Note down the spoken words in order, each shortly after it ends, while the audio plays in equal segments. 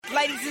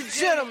Ladies and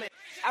gentlemen,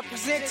 I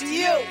present to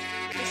you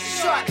the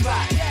Short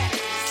Box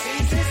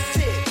Season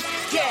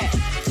 6. Yeah.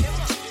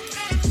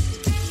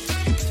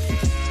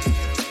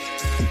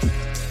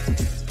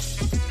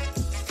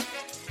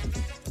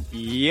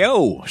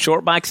 Yo,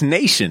 Shortbox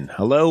Nation.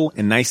 Hello,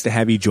 and nice to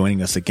have you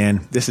joining us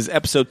again. This is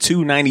episode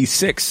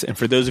 296, and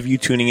for those of you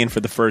tuning in for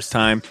the first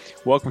time,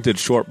 welcome to the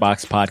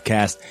Shortbox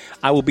Podcast.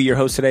 I will be your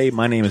host today.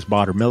 My name is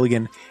Bader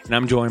Milligan, and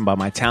I'm joined by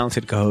my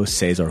talented co-host,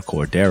 Cesar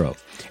Cordero.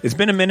 It's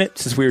been a minute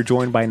since we were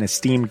joined by an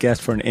esteemed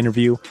guest for an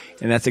interview,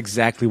 and that's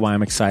exactly why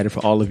I'm excited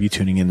for all of you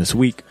tuning in this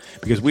week,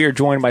 because we are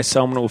joined by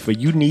someone with a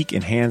unique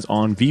and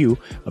hands-on view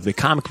of the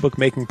comic book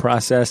making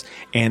process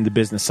and the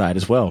business side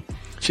as well.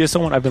 She is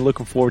someone I've been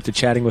looking forward to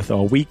chatting with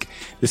all week.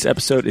 This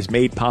episode is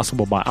made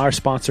possible by our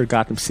sponsor,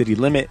 Gotham City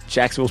Limit,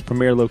 Jacksonville's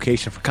premier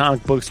location for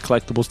comic books,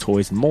 collectibles,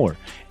 toys, and more,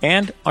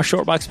 and our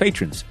Shortbox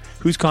patrons,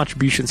 whose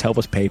contributions help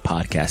us pay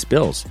podcast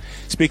bills.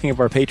 Speaking of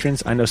our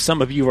patrons, I know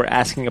some of you are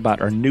asking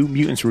about our New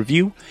Mutants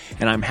review,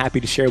 and I'm happy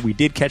to share we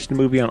did catch the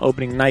movie on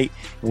opening night,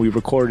 and we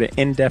recorded an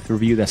in-depth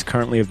review that's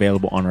currently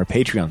available on our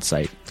Patreon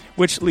site.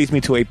 Which leads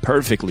me to a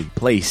perfectly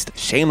placed,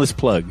 shameless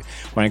plug,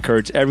 where I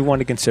encourage everyone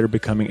to consider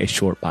becoming a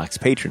Shortbox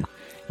patron.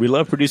 We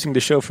love producing the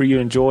show for you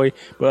to enjoy,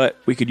 but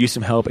we could use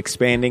some help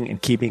expanding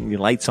and keeping the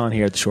lights on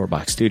here at the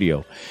Shortbox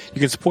Studio. You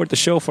can support the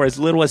show for as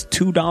little as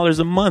 $2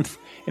 a month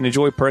and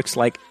enjoy perks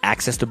like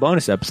access to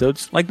bonus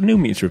episodes like the New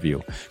Mutants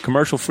review,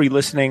 commercial-free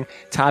listening,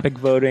 topic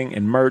voting,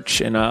 and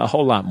merch, and a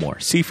whole lot more.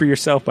 See for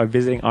yourself by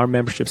visiting our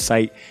membership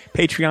site,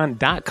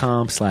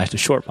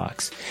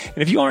 patreon.com/theshortbox. And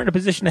if you aren't in a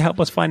position to help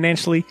us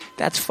financially,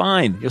 that's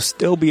fine. You'll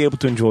still be able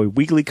to enjoy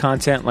weekly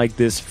content like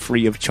this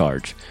free of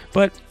charge.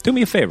 But do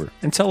me a favor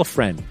and tell a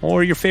friend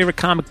or your favorite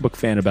comic book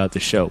fan about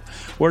the show.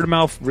 Word of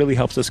mouth really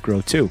helps us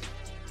grow too.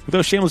 With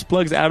those shameless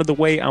plugs out of the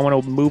way, I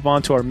want to move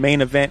on to our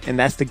main event, and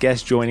that's the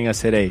guest joining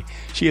us today.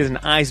 She is an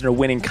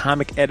Eisner-winning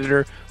comic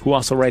editor who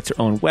also writes her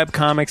own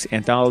webcomics,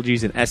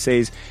 anthologies, and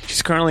essays.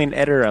 She's currently an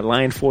editor at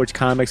Lionforge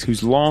Comics,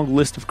 whose long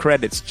list of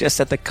credits just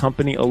at the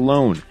company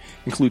alone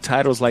include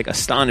titles like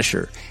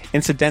Astonisher,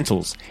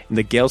 Incidentals, and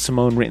the Gail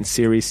Simone written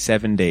series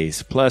 7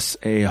 Days, plus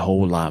a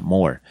whole lot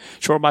more.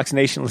 Shortbox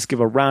Nation, let's give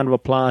a round of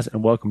applause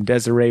and welcome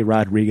Desiree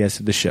Rodriguez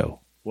to the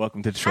show.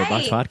 Welcome to the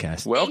Shortbox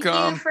Podcast. Welcome.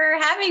 Thank you for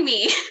having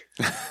me.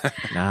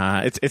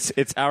 Nah,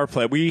 it's our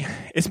pleasure.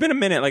 It's been a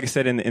minute, like I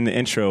said in the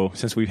intro,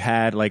 since we've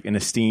had like an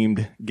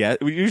esteemed guest.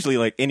 We usually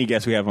like any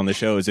guest we have on the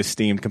show is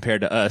esteemed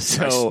compared to us.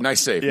 So nice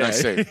save. Yeah.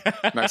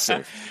 Nice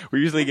save. We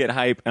usually get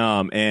hype,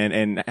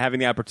 and having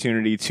the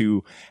opportunity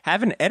to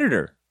have an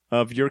editor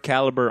of your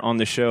caliber on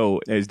the show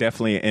is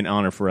definitely an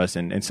honor for us,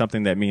 and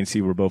something that me and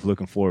C were both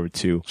looking forward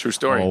to. True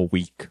story. All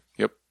week.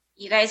 Yep.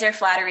 You guys are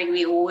flattering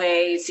me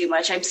way too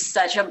much. I'm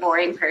such a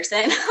boring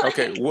person.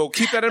 Okay, well,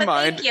 keep that in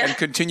mind and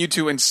continue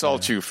to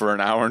insult you for an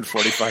hour and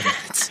 45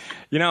 minutes.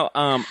 You know,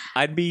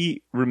 I'd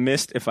be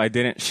remiss if I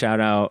didn't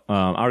shout out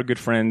our good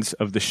friends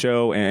of the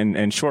show and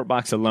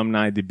Shortbox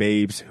alumni, the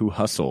Babes Who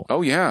Hustle.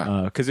 Oh,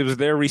 yeah. Because it was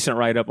their recent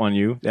write-up on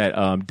you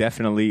that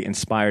definitely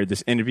inspired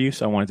this interview.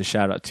 So I wanted to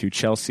shout out to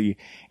Chelsea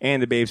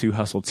and the Babes Who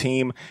Hustle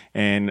team.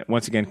 And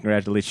once again,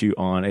 congratulate you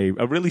on a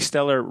really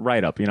stellar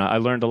write-up. You know, I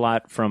learned a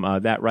lot from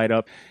that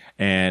write-up.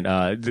 And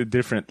the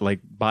different like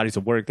bodies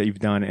of work that you've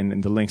done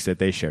and the links that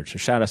they shared. So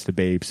shout outs to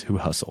Babes Who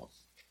Hustle.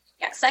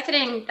 Yeah,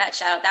 seconding that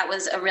shout out. That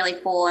was a really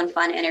cool and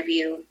fun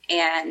interview,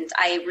 and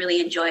I really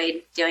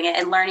enjoyed doing it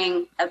and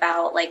learning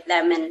about like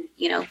them and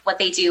what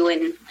they do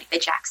in like the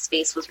Jack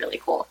space was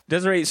really cool.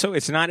 Desiree, so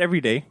it's not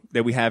every day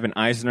that we have an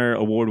Eisner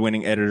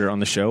award-winning editor on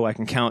the show. I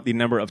can count the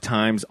number of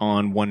times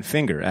on one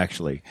finger.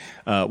 Actually,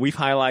 we've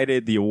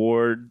highlighted the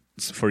award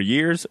for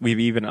years. We've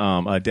even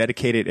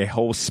dedicated a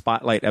whole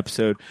spotlight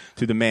episode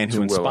to the man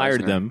who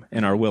inspired them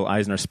in our Will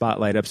Eisner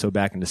Spotlight episode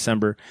back in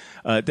December.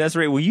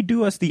 Desiree, will you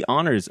do us the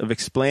honors of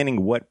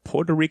explaining what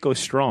Puerto Rico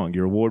Strong,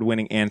 your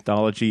award-winning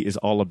anthology, is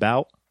all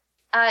about?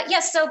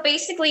 Yes, so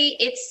basically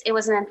it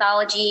was an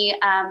anthology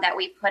that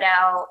we put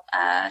out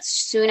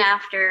soon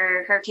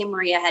after Hurricane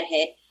Maria had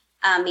hit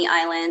the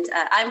island.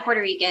 I'm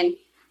Puerto Rican.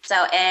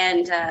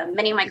 And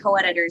many of my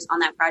co-editors on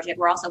that project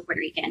were also Puerto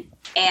Rican.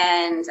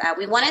 And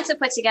we wanted to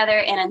put together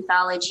an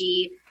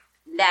anthology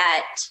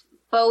that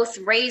both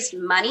raised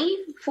money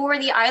for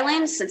the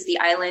island, since the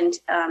island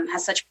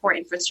has such poor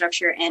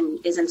infrastructure and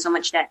is in so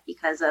much debt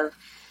because of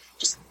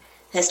just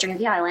the history of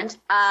the island.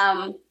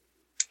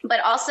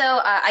 But also,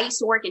 I used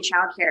to work in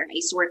childcare. I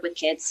used to work with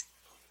kids.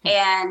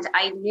 And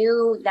I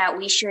knew that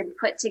we should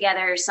put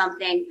together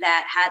something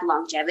that had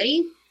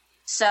longevity.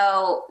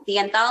 So the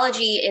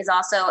anthology is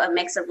also a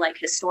mix of like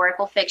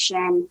historical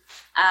fiction,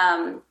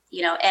 and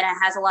it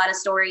has a lot of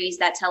stories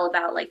that tell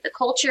about like the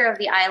culture of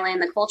the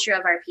island, the culture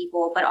of our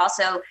people, but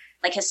also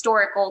like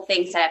historical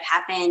things that have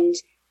happened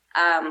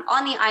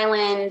on the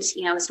island,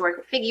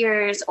 historical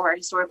figures or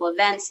historical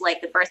events like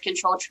the birth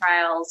control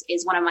trials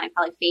is one of my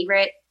probably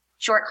favorite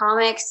short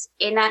comics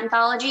in that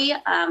anthology.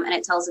 And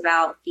it tells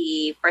about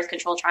the birth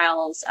control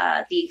trials,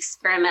 the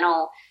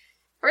experimental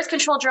birth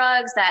control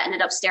drugs that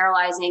ended up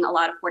sterilizing a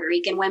lot of Puerto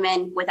Rican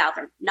women without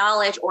their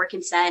knowledge or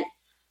consent.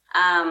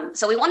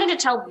 So we wanted to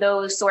tell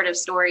those sort of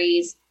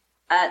stories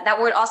that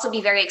would also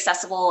be very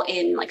accessible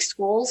in like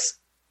schools.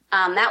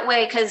 That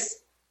way, because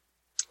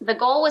the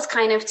goal was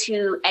kind of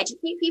to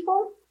educate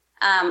people.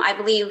 I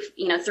believe,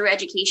 through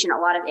education, a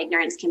lot of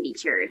ignorance can be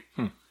cured,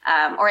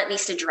 or at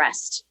least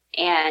addressed.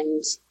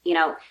 And,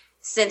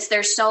 since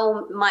there's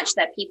so much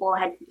that people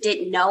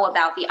didn't know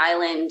about the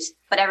island,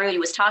 but everybody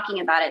was talking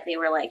about it, they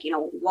were like,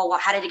 well,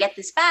 how did it get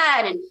this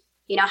bad? And,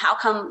 how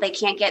come they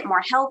can't get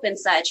more help and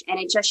such? And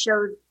it just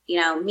showed,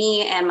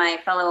 me and my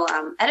fellow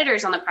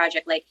editors on the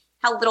project, like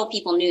how little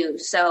people knew.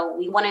 So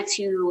we wanted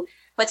to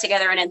put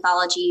together an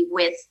anthology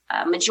with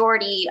a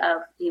majority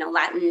of,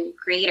 Latin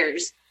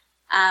creators,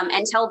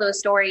 and tell those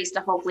stories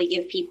to hopefully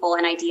give people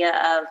an idea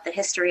of the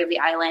history of the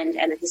island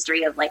and the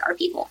history of like our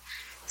people.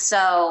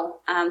 So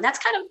that's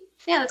kind of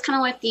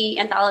what the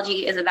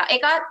anthology is about.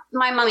 It got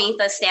my mommy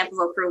the stamp of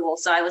approval,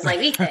 so I was like,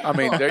 "Viste." I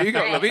mean, there you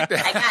go. Right.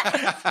 I got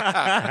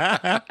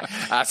it.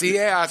 Así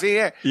es.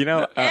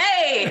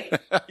 Hey!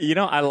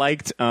 I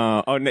liked.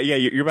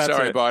 You're about to.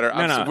 Sorry, Butter.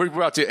 No. We're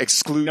about to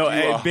exclude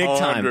you big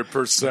time.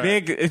 100%.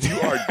 Big. You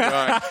are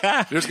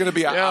done. There's going to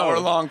be an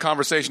hour-long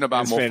conversation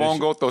about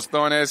mofongo,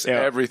 tostones,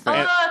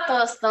 everything.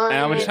 Tostones.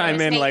 I'm gonna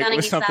chime in like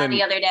with something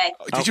the other day.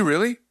 Did you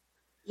really?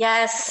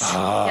 Yes.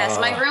 Yes.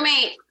 My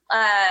roommate.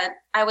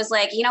 I was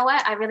like, you know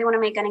what? I really want to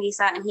make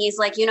ganagisa. And he's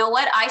like, you know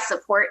what? I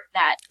support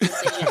that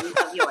decision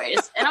of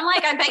yours. And I'm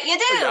like, I bet you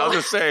do. I'll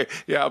just say,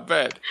 yeah, I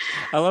bet.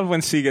 I love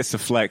when C gets to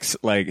flex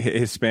like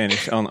his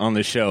Spanish on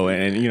the show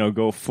and,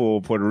 go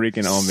full Puerto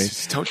Rican on me.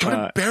 Don't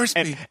embarrass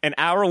me. An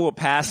hour will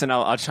pass and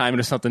I'll chime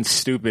into something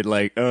stupid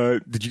like,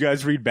 did you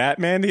guys read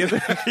Batman the other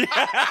day?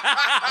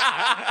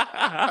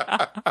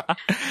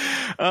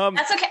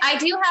 That's okay.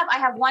 I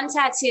have one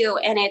tattoo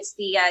and it's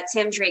the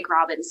Tim Drake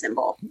Robin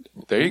symbol.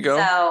 There you go.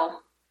 So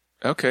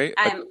okay.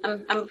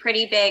 I'm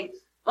pretty big.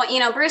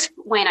 Well, Bruce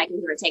Wayne I can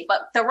give or take,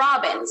 but the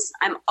Robins,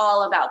 I'm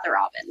all about the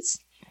Robins.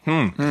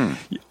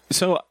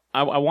 So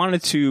I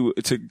wanted to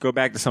go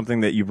back to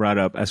something that you brought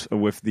up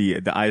with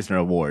the Eisner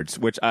Awards,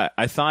 which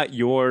I thought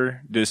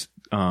your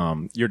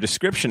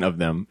description of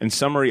them and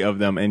summary of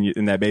them and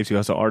in that Babes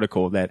Hustle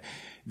article that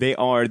they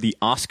are the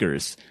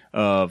Oscars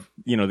of,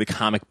 the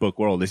comic book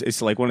world.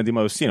 It's like one of the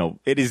most,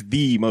 it is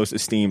the most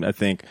esteemed, I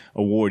think,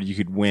 award you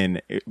could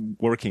win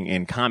working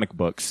in comic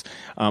books.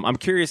 I'm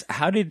curious,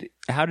 how did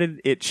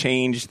it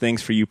change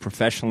things for you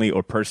professionally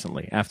or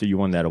personally after you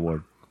won that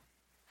award?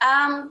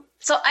 Fun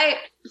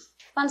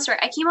story.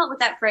 I came up with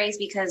that phrase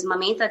because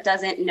Mamita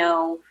doesn't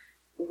know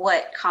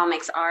what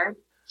comics are.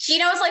 She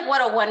knows like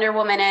what a Wonder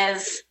Woman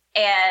is,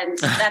 and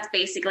that's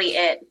basically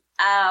it.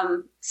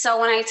 So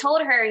when I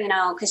told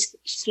her, because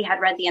she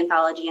had read the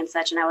anthology and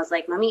such, and I was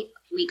like, Mommy,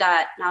 we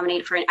got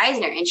nominated for an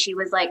Eisner. And she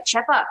was like,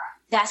 Chepa,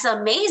 that's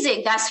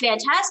amazing. That's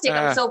fantastic.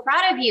 I'm so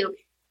proud of you.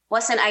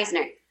 What's an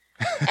Eisner?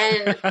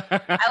 And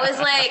I was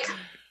like,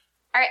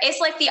 all right, it's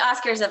like the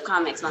Oscars of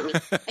comics, Mommy.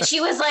 And she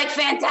was like,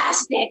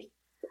 fantastic.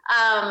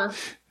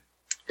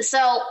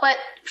 But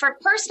for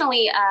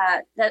personally,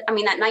 that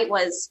night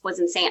was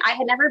insane. I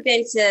had never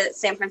been to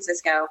San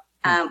Francisco.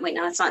 Wait,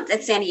 no, it's not.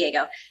 It's San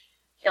Diego.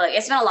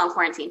 It's been a long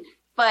quarantine,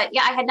 but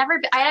yeah, I had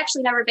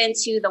actually never been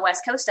to the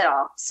West Coast at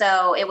all.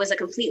 So it was a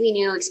completely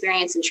new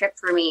experience and trip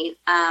for me.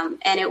 And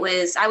I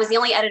was the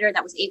only editor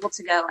that was able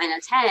to go and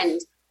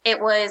attend. It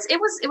was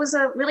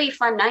a really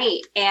fun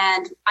night,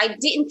 and I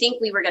didn't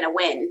think we were going to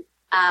win.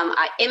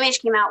 Image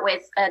came out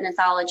with an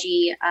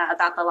anthology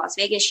about the Las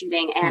Vegas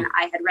shooting, and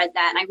I had read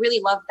that, and I really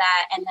loved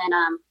that. And then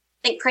I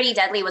think Pretty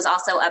Deadly was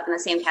also up in the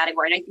same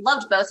category, and I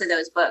loved both of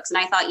those books, and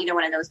I thought either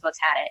one of those books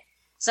had it.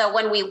 So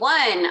when we won,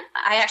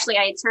 I had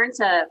turned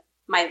to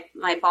my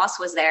boss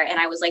was there, and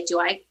I was like, do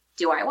I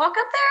walk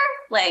up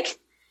there?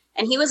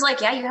 And he was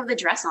like, yeah, you have the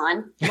dress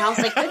on. And I was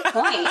like, good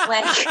point.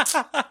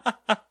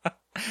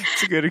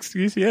 It's a good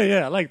excuse.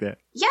 Yeah, I like that.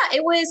 Yeah,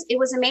 it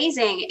was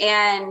amazing.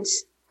 And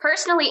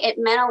personally, it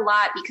meant a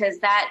lot because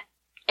that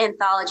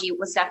anthology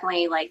was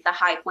definitely like the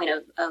high point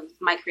of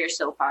my career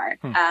so far.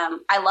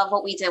 I love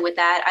what we did with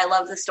that. I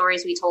love the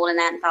stories we told in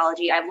that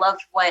anthology. I've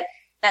loved what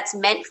that's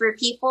meant for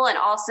people, and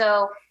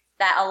also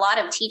that a lot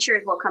of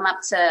teachers will come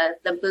up to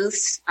the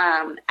booths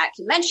at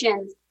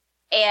conventions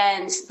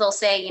and they'll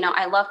say,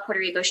 I love Puerto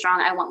Rico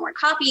Strong. I want more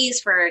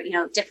copies for,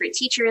 different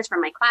teachers, for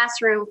my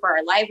classroom, for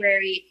our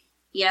library,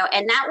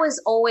 and that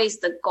was always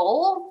the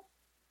goal,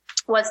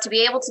 was to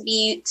be able to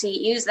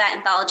use that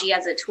anthology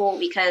as a tool,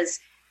 because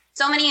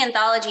so many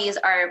anthologies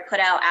are put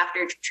out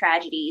after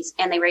tragedies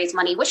and they raise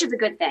money, which is a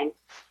good thing.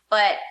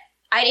 But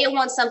I didn't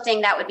want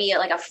something that would be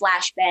like a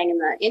flashbang in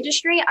the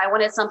industry. I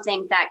wanted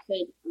something that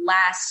could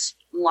last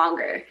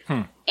longer.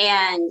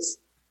 And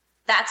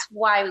that's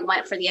why we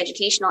went for the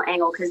educational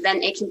angle, because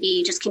then it can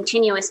be just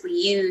continuously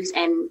used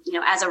and,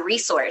 as a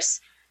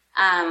resource,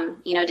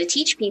 to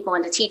teach people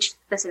and to teach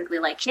specifically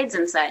like kids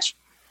and such.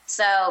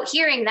 So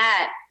hearing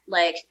that,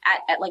 like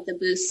at like the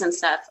booths and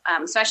stuff,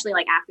 especially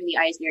like after the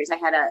Eisners, I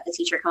had a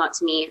teacher come up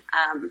to me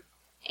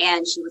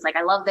and she was like,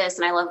 I love this,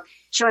 and I love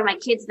showing my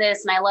kids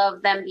this, and I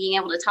love them being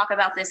able to talk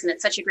about this, and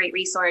it's such a great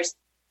resource.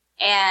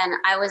 And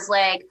I was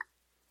like,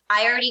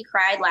 I already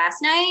cried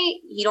last night.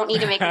 You don't need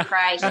to make me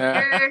cry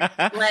here.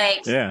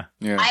 Like, yeah.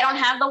 I don't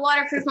have the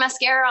waterproof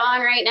mascara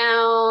on right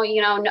now.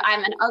 You know,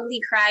 I'm an ugly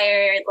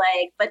crier.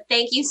 Like, but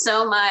thank you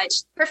so much.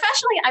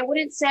 Professionally, I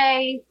wouldn't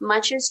say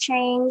much has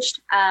changed.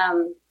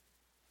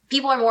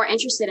 People are more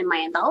interested in my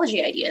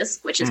anthology ideas,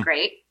 which is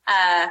great.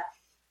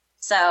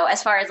 So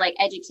as far as like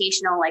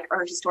educational, like,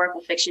 or historical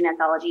fiction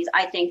anthologies,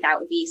 I think that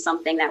would be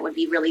something that would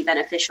be really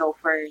beneficial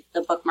for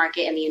the book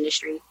market and the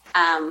industry.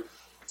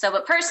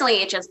 But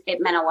personally,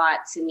 it meant a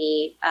lot to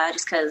me,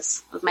 just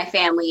because of my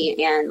family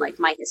and like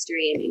my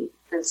history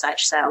and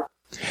such. So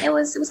it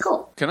was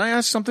cool. Can I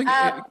ask something?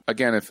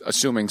 Again, if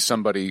assuming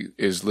somebody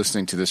is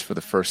listening to this for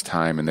the first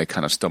time and they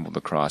kind of stumbled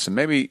across, and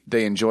maybe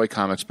they enjoy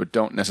comics but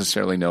don't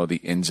necessarily know the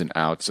ins and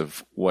outs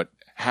of what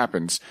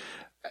happens,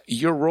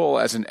 your role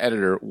as an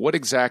editor, what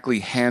exactly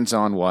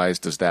hands-on wise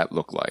does that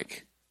look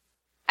like?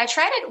 I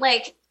try to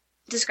like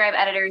describe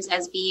editors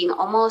as being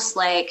almost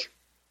like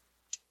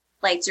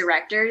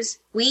directors.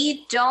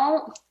 We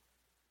don't,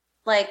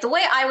 like, the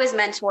way I was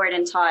mentored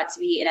and taught to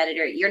be an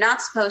editor, you're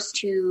not supposed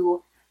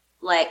to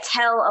like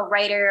tell a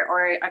writer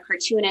or a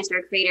cartoonist or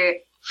a creator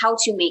how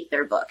to make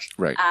their book.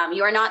 Right.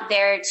 You're not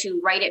there to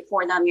write it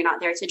for them. You're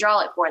not there to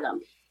draw it for them.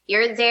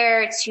 You're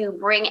there to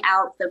bring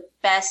out the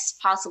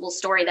best possible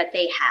story that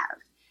they have.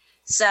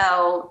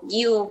 So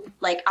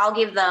I'll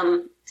give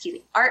them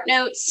art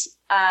notes,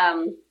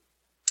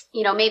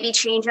 maybe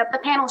change up the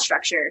panel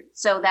structure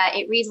so that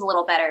it reads a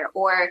little better,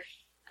 or,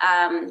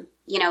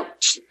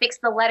 fix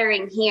the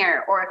lettering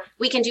here, or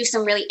we can do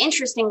some really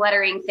interesting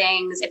lettering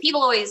things. And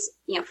people always,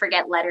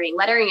 forget lettering.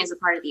 Lettering is a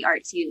part of the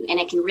art too, and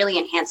it can really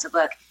enhance a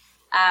book.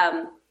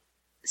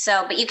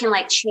 But you can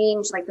like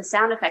change like the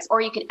sound effects, or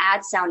you can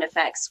add sound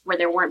effects where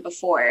there weren't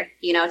before,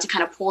 to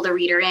kind of pull the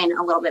reader in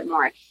a little bit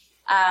more.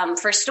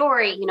 For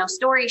story,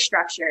 story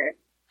structure,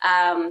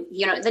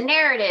 the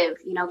narrative,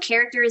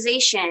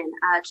 characterization,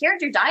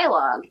 character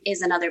dialogue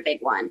is another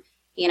big one,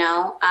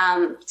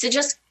 to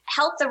just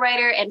help the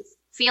writer and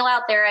feel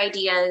out their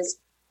ideas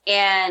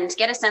and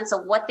get a sense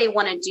of what they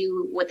want to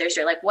do with their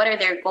story. Like, what are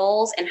their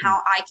goals and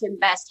how I can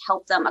best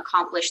help them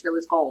accomplish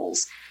those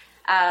goals.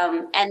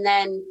 And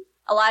then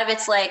a lot of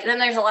it's like, then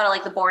there's a lot of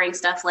like the boring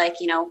stuff, like,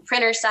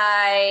 printer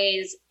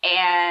size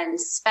and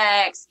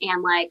specs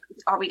and like,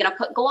 are we going to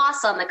put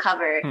gloss on the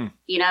cover,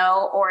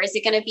 or is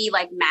it going to be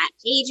like matte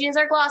pages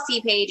or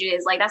glossy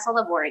pages? Like, that's all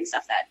the boring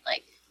stuff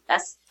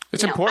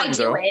it's important, I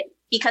do it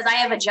because I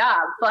have a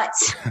job, but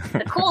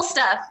the cool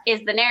stuff is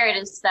the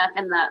narrative stuff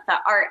and the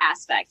art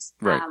aspects.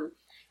 Right.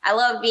 I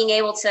love being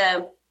able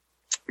to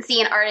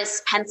see an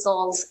artist's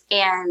pencils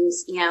and,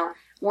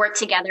 work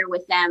together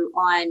with them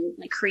on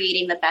like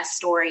creating the best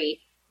story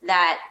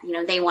that,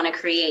 they want to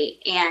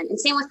create. And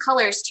same with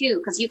colors too,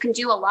 because you can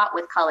do a lot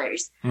with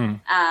colors.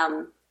 And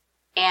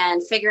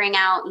figuring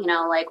out,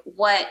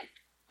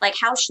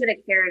 how should a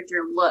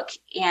character look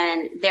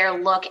and their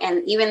look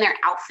and even their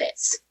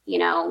outfits,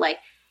 like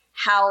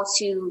how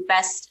to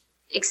best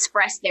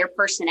express their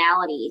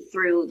personality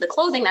through the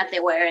clothing that they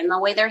wear and the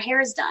way their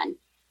hair is done,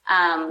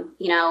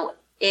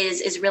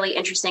 is really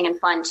interesting and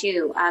fun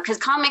too. Because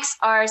comics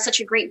are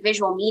such a great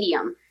visual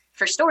medium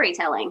for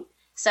storytelling.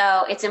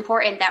 So it's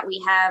important that we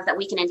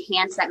can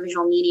enhance that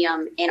visual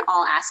medium in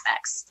all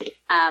aspects.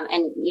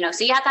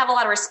 So you have to have a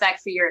lot of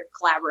respect for your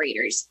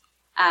collaborators.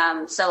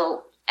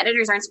 So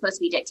editors aren't supposed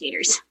to be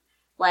dictators.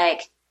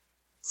 Like,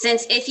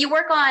 since if you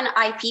work on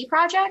IP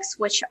projects,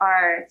 which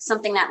are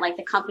something that like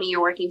the company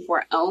you're working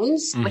for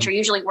owns, which are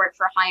usually work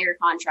for higher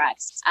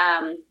contracts,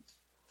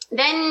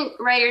 then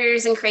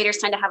writers and creators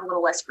tend to have a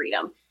little less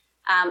freedom.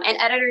 And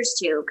editors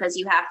too, because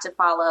you have to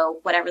follow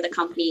whatever the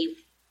company,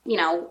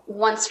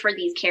 wants for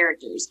these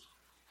characters.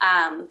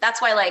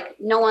 That's why like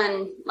no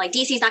one, like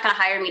DC's not going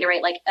to hire me to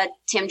write like a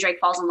Tim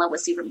Drake falls in love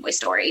with Superboy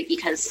story,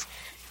 because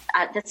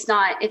it's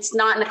not in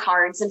the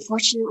cards,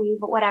 unfortunately,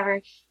 but whatever.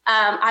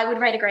 I would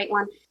write a great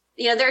one.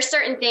 There are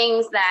certain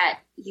things that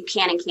you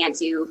can and can't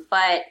do,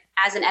 but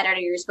as an editor,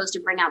 you're supposed to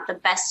bring out the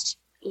best,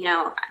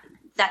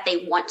 that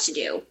they want to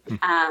do.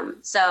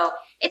 So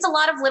it's a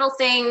lot of little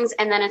things.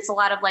 And then it's a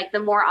lot of like the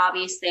more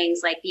obvious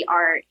things like the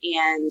art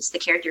and the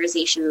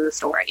characterization of the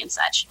story and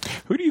such.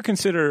 Who do you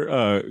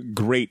consider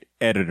great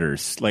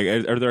editors? Like,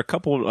 are there a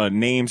couple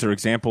names or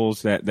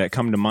examples that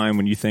come to mind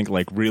when you think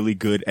like really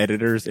good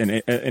editors?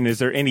 And is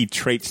there any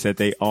traits that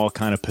they all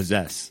kind of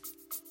possess?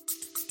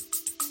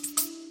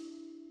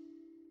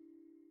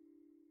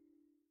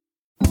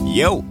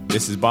 Yo,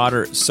 this is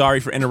Botter. Sorry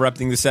for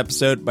interrupting this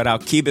episode, but I'll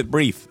keep it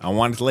brief. I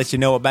wanted to let you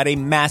know about a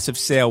massive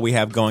sale we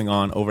have going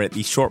on over at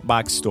the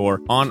Shortbox store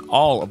on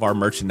all of our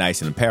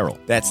merchandise and apparel.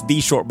 That's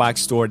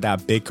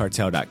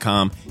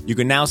theshortboxstore.bigcartel.com. You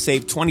can now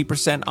save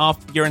 20% off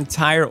your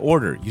entire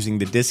order using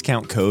the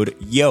discount code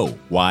YOO,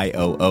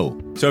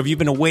 Y-O-O. So if you've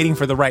been waiting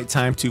for the right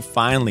time to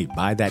finally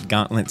buy that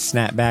gauntlet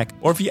snapback,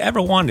 or if you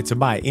ever wanted to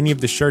buy any of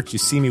the shirts you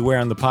see me wear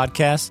on the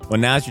podcast, well,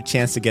 now's your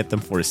chance to get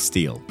them for a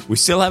steal. We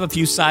still have a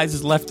few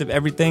sizes left of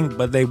everything,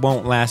 but they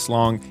won't last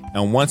long,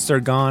 and once they're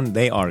gone,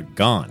 they are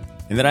gone.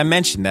 And that I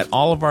mentioned that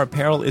all of our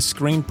apparel is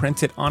screen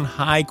printed on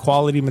high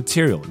quality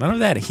material. None of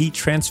that heat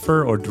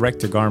transfer or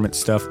direct to garment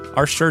stuff.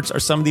 Our shirts are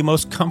some of the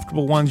most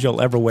comfortable ones you'll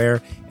ever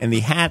wear, and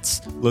the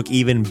hats look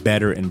even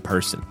better in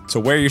person. So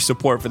wear your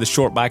support for the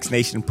Shortbox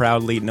Nation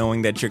proudly,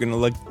 knowing that you're going to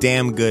look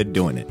damn good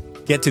doing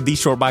it. Get to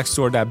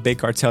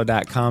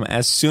theshortboxstore.bigcartel.com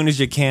as soon as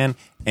you can,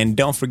 and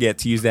don't forget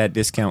to use that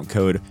discount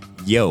code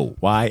YOO,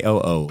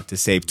 Y-O-O, to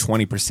save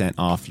 20%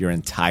 off your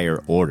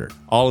entire order.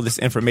 All of this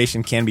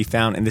information can be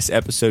found in this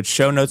episode's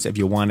show notes if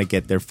you want to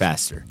get there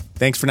faster.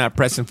 Thanks for not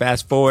pressing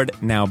fast forward.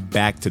 Now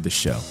back to the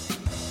show.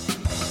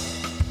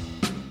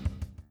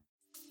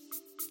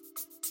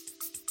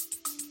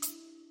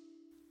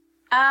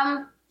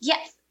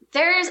 Yes,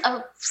 there's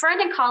a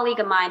friend and colleague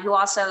of mine who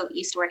also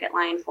used to work at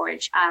Lion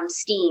Forge,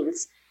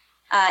 Steens,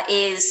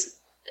 is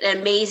an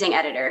amazing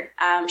editor.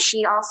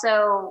 She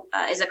also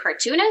is a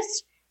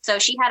cartoonist. So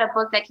she had a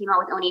book that came out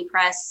with Oni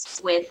Press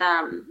with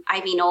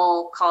Ivy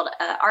Knoll called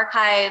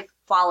Archive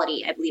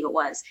Quality, I believe it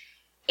was.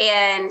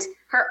 And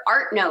her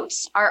art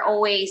notes are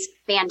always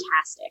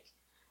fantastic.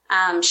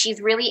 She's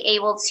really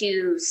able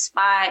to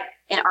spot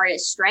an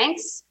artist's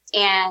strengths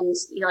and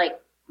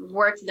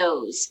work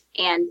those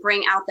and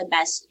bring out the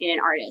best in an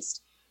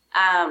artist.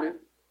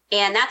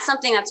 And that's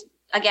something that's,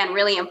 again,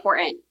 really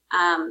important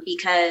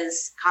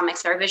because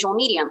comics are a visual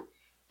medium.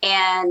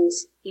 And,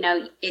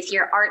 if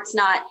your art's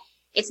not,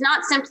 it's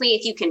not simply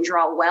if you can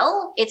draw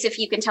well, it's if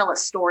you can tell a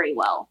story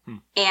well.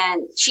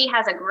 And she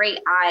has a great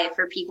eye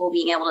for people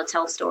being able to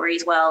tell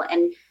stories well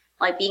and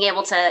being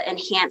able to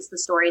enhance the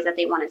stories that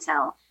they want to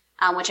tell,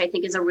 which I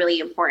think is a really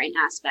important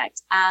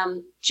aspect.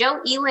 Joe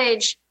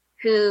Elidge,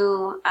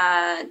 who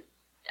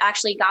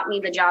actually got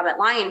me the job at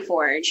Lion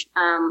Forge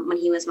when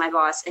he was my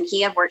boss, and he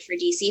had worked for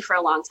DC for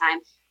a long time,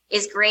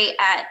 is great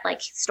at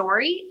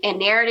story and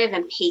narrative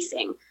and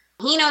pacing.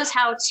 He knows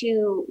how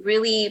to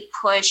really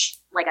push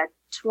a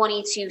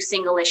 22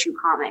 single issue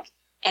comic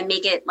and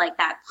make it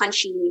that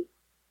punchy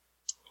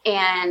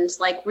and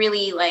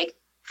really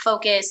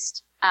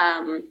focused,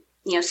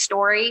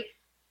 story.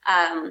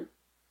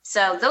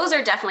 So those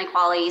are definitely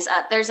qualities.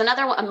 There's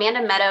another one.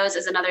 Amanda Meadows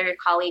is another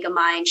colleague of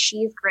mine.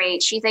 She's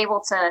great. She's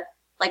able to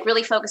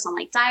really focus on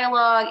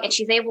dialogue, and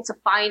she's able to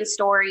find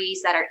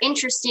stories that are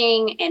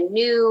interesting and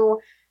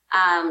new.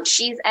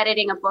 She's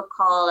editing a book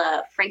called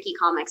Frankie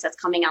Comics that's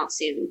coming out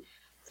soon.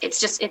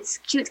 It's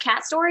cute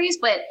cat stories,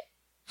 but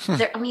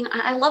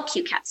I love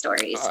cute cat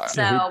stories.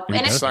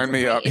 Sign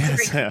me up.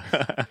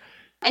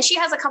 And she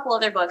has a couple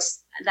other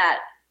books that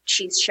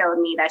she's showed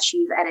me that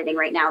she's editing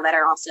right now that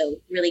are also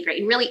really great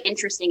and really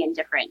interesting and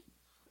different.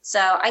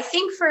 So I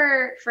think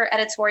for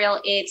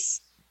editorial,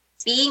 it's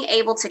being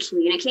able to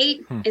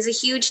communicate is a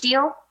huge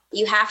deal.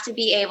 You have to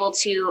be able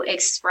to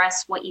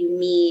express what you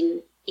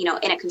mean,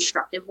 in a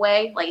constructive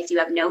way. If you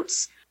have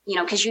notes,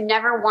 because you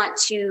never want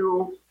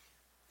to,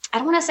 I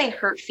don't want to say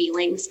hurt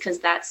feelings because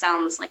that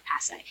sounds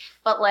passe,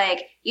 but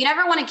you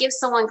never want to give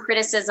someone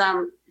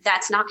criticism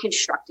that's not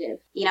constructive,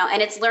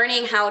 and it's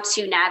learning how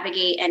to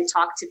navigate and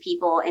talk to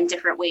people in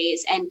different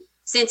ways. And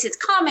since it's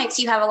comics,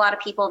 you have a lot of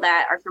people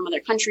that are from other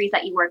countries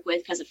that you work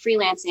with because of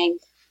freelancing.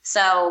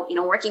 So,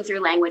 working through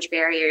language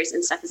barriers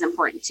and stuff is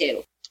important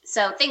too.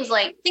 So things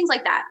like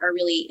that are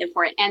really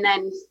important. And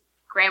then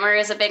grammar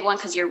is a big one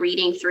because you're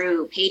reading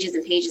through pages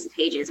and pages and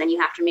pages, and you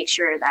have to make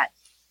sure that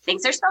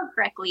things are spelled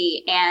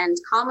correctly and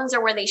commas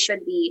are where they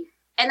should be.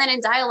 And then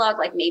in dialogue,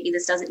 maybe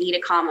this doesn't need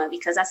a comma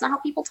because that's not how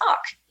people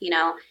talk,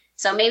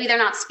 So maybe they're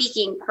not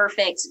speaking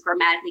perfect,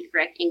 grammatically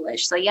correct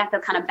English. So you have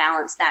to kind of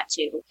balance that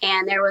too.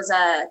 And there was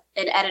an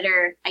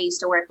editor I used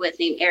to work with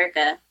named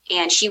Erica,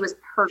 and she was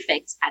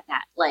perfect at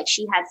that.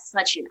 She had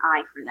such an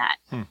eye for that.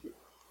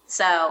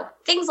 So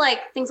things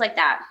like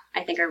that,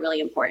 I think, are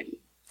really important.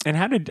 And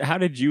how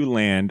did you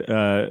land,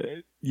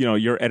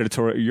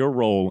 your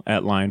role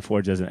at Lion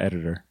Forge as an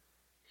editor?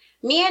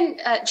 Me and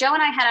Joe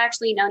and I had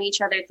actually known each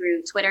other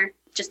through Twitter,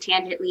 just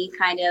tangentially,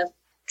 kind of,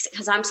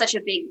 because I'm such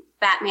a big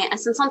Batman,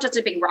 since I'm such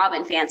a big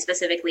Robin fan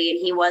specifically, and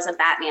he was a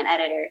Batman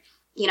editor.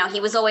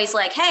 He was always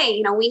like,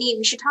 "Hey,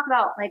 we should talk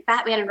about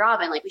Batman and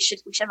Robin. We should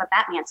have a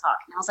Batman talk."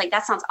 And I was like,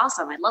 "That sounds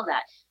awesome. I love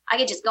that. I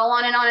could just go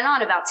on and on and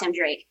on about Tim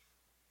Drake."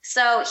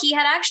 So he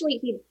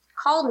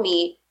called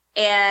me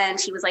and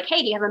he was like,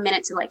 "Hey, do you have a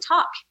minute to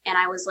talk?" And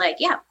I was like,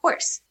 "Yeah, of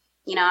course."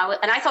 And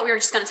I thought we were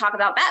just going to talk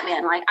about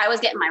Batman. I was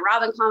getting my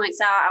Robin comics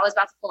out. I was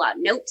about to pull out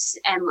notes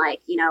and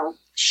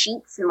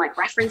sheets and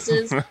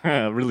references.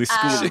 Really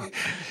school.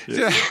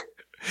 Yeah.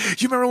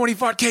 You remember when he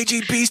fought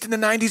KG Beast in the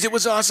 90s? It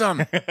was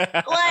awesome.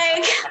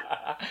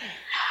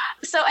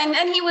 So, and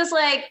then he was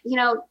like,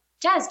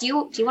 Des, do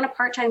you want a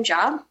part-time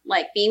job?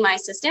 Being my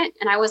assistant?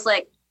 And I was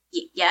like,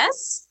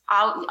 yes,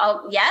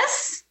 I'll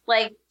yes.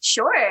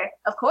 Sure,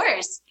 of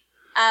course.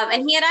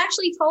 And he had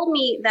actually told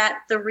me that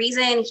the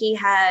reason he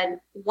had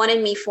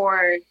wanted me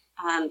for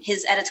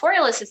his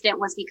editorial assistant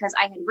was because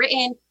I had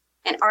written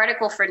an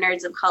article for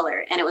Nerds of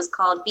Color, and it was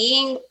called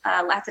Being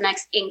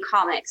Latinx in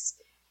Comics.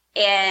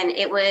 And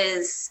it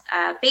was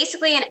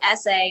basically an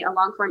essay, a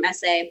long-form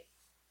essay,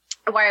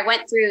 where I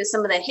went through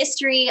some of the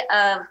history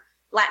of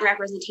Latin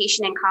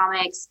representation in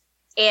comics,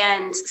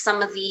 and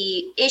some of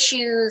the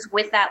issues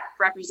with that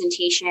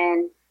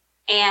representation,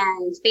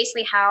 and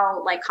basically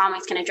how like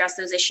comics can address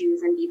those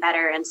issues and be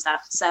better and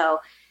stuff. So,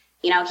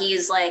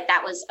 he's like,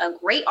 that was a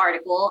great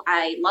article.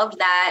 I loved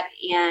that.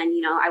 And,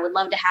 I would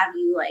love to have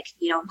you like,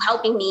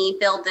 helping me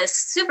build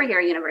this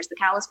superhero universe, the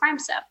Catalyst Prime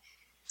stuff.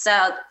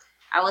 So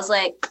I was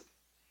like,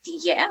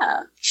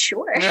 yeah,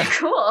 sure.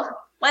 Cool.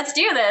 Let's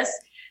do this.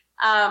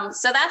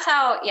 So that's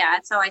how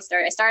I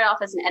started. I started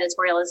off as an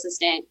editorial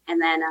assistant,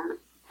 and then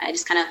I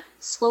just kind of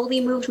slowly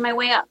moved my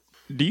way up.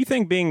 Do you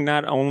think being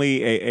not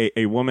only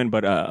a woman,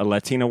 but a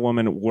Latina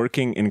woman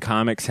working in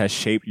comics has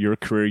shaped your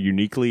career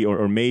uniquely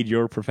or made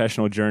your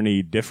professional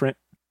journey different?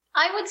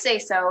 I would say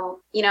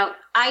so.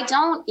 I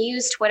don't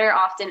use Twitter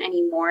often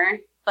anymore,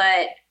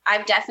 but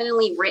I've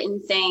definitely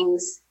written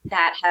things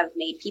that have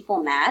made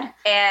people mad.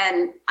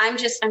 And I'm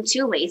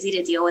too lazy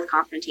to deal with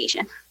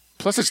confrontation.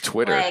 Plus it's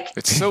Twitter.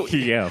 It's so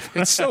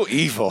it's so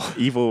evil.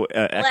 Evil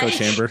echo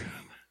chamber.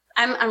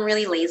 I'm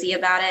really lazy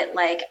about it.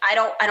 Like, I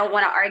don't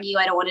want to argue.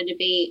 I don't want to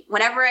debate.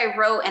 Whenever I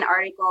wrote an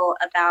article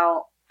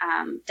about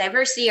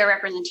diversity or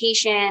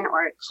representation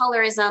or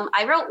colorism,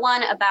 I wrote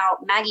one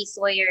about Maggie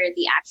Sawyer,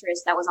 the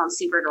actress that was on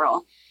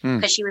Supergirl,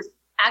 because she was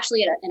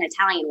actually an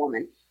Italian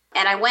woman.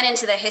 And I went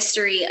into the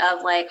history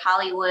of like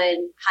Hollywood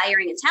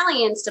hiring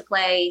Italians to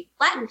play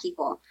Latin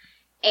people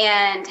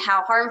and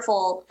how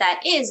harmful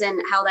that is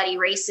and how that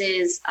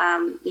erases,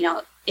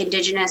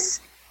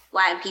 indigenous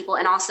Latin people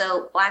and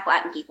also Black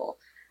Latin people.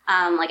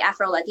 Like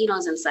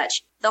Afro-Latinos and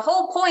such. The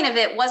whole point of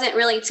it wasn't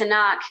really to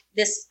knock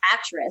this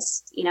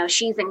actress,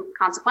 she's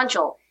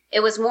inconsequential.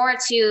 It was more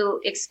to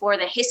explore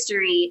the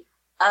history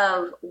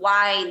of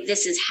why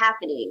this is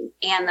happening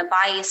and the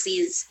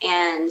biases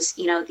and,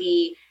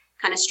 the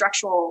kind of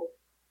structural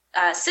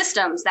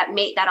systems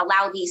that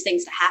allow these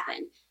things to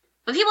happen.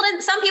 But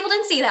some people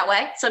didn't see that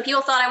way. Some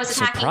people thought I was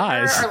attacking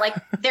her or like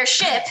their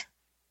ship.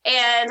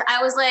 And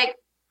I was like,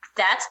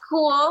 that's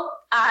cool.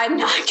 I'm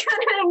not going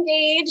to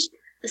engage.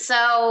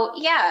 So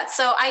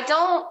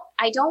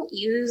I don't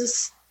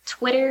use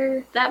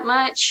Twitter that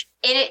much.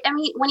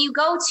 When you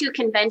go to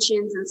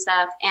conventions and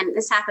stuff, and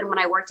this happened when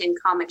I worked in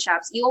comic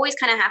shops, you always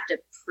kind of have to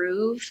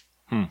prove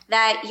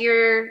that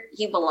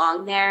you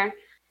belong there.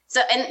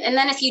 So, and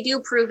then if you do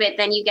prove it,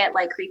 then you get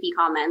like creepy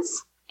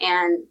comments,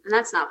 and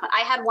that's not fun.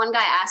 I had one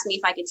guy ask me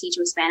if I could teach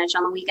him Spanish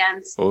on the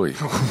weekends. Oy.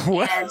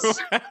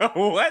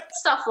 What?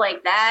 Stuff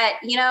like that,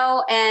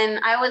 and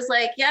I was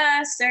like,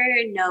 yeah,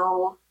 sir,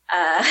 no.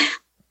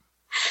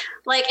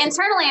 Like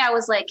internally I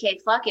was like, okay,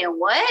 fucking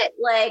what?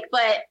 Like,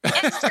 but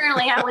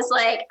externally I was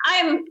like,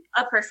 I'm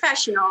a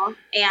professional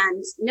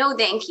and no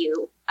thank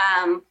you.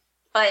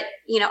 But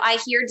I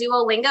hear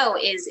Duolingo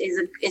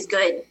is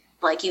good.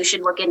 Like, you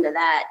should look into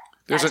that.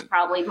 That's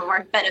probably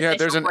more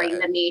beneficial for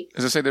you than me.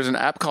 As I say, there's an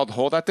app called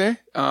Holdate.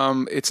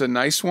 It's a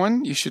nice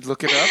one. You should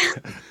look it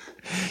up.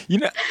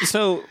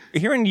 So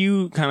hearing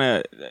you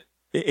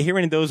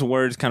hearing those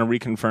words kind of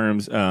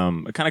confirms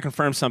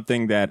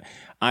something that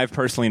I've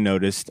personally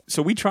noticed.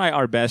 So we try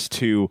our best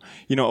to,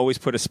 always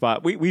put a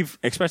spot. We've,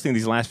 especially in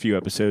these last few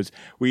episodes,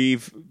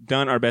 we've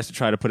done our best to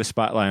try to put a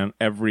spotlight on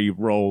every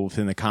role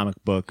within the comic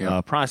book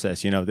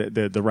process.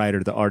 The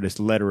writer, the artist,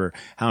 the letterer,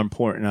 how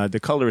important the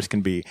colorist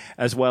can be,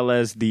 as well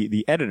as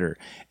the editor.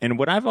 And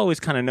what I've always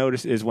kind of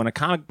noticed is when a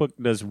comic book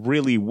does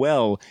really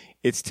well,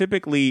 it's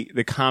typically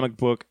the comic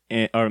book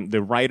or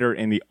the writer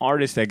and the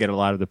artist that get a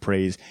lot of the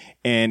praise.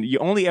 And you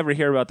only ever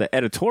hear about the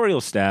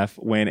editorial staff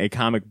when a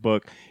comic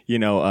book,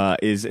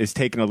 is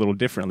taken a little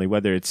differently,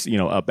 whether it's,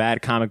 a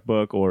bad comic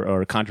book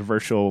or a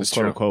controversial, That's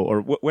quote unquote, or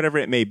whatever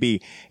it may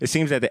be. It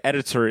seems that the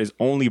editor is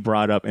only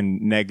brought up in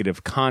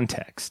negative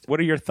context.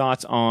 What are your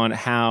thoughts on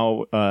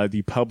how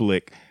the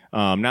public,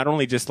 not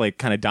only just like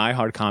kind of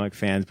diehard comic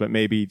fans, but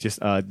maybe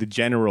just the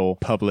general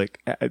public,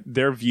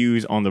 their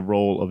views on the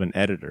role of an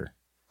editor?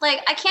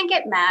 Like, I can't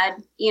get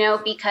mad,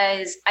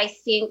 because I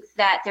think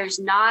that there's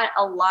not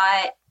a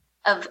lot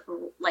of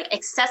like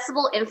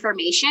accessible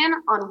information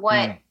on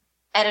what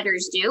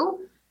editors do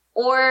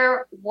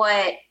or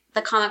what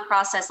the comic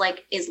process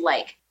is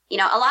like. A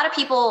lot of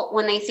people,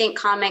 when they think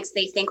comics,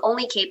 they think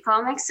only Cape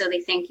Comics. So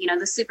they think, the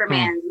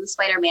Supermans and the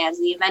Spider-Mans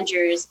and the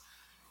Avengers,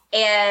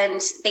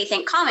 and they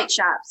think comic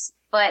shops.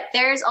 But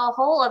there's a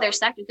whole other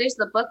sector. There's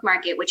the book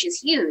market, which is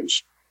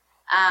huge.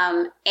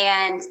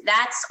 And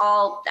that's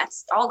all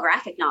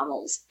graphic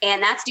novels,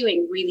 and that's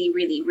doing really,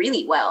 really,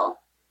 really well,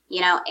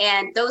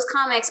 and those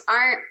comics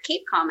aren't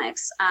Cape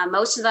Comics.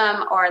 Most of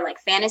them are like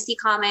fantasy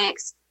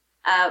comics.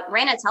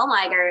 Raina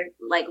Telgemeier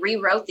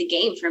rewrote the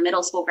game for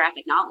middle school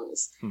graphic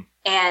novels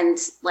and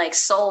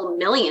sold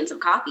millions of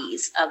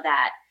copies of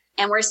that.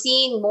 And we're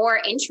seeing more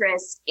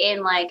interest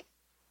in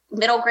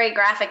middle grade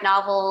graphic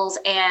novels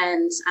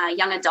and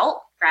young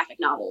adult graphic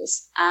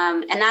novels.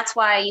 And that's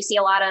why you see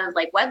a lot of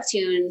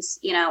webtoons,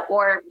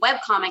 or web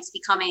comics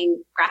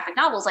becoming graphic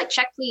novels. Like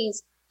Check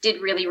Please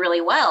did really, really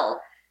well.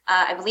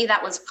 I believe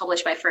that was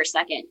published by First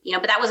Second,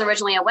 but that was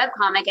originally a web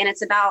comic, and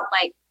it's about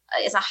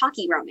it's a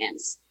hockey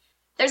romance.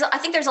 I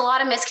think there's a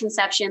lot of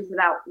misconceptions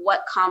about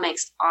what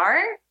comics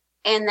are.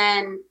 And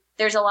then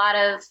there's a lot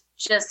of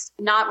just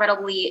not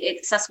readily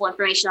accessible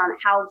information on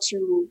how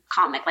to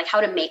comic, like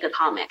how to make a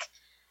comic,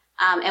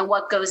 and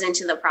what goes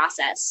into the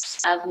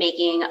process of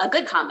making a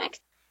good comic.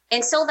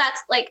 And so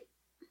that's like,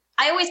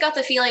 I always got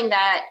the feeling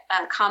that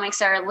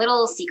comics are a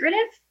little secretive,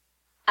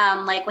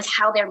 like with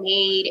how they're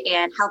made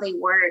and how they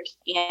work.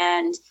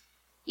 And,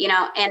 you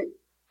know, and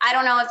I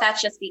don't know if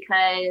that's just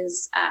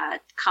because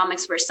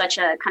comics were such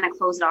a kind of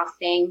closed off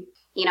thing.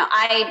 You know,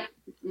 I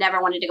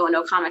never wanted to go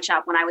into a comic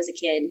shop when I was a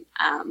kid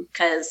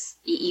because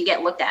you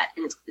get looked at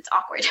and it's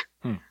awkward.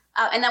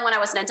 And then when I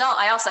was an adult,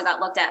 I also got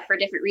looked at for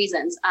different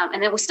reasons.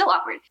 And it was still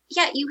awkward.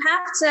 Yeah, you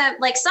have to,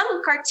 like,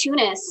 some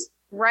cartoonists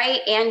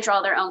write and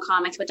draw their own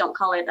comics, but don't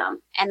color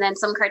them. And then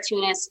some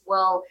cartoonists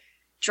will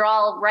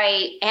draw,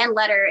 write, and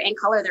letter and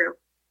color their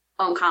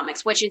own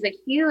comics, which is a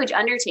huge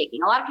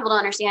undertaking. A lot of people don't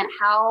understand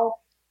how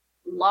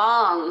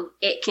long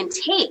it can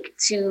take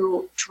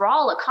to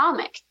draw a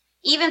comic.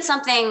 Even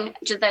something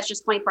that's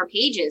just 24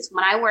 pages.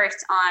 When I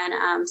worked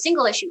on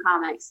single issue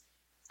comics,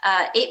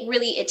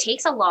 it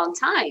takes a long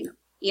time.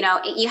 You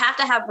know, you have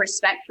to have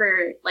respect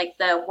for like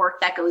the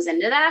work that goes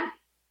into that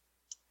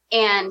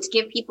and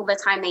give people the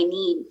time they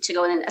need to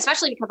go in,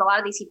 especially because a lot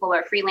of these people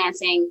are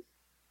freelancing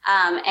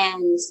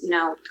and, you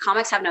know,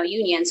 comics have no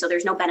union, so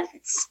there's no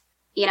benefits.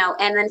 You know,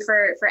 and then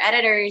for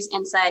editors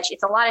and such,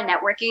 it's a lot of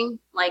networking.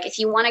 Like if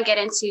you want to get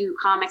into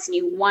comics and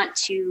you want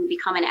to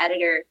become an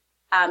editor,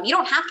 you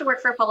don't have to work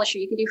for a publisher.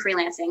 You can do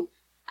freelancing,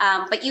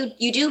 but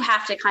you do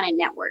have to kind of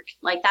network.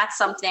 Like that's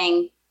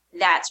something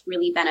that's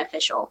really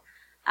beneficial,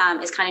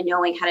 is kind of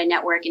knowing how to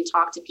network and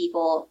talk to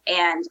people,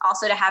 and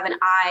also to have an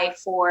eye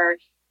for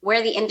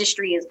where the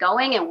industry is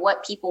going and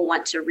what people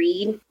want to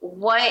read,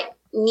 what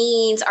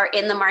needs are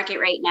in the market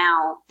right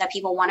now that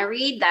people want to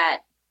read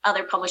that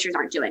other publishers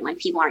aren't doing, like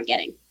people aren't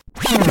getting.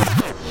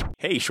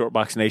 Hey,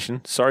 Shortbox Nation.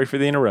 Sorry for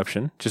the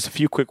interruption. Just a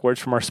few quick words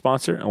from our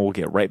sponsor, and we'll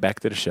get right back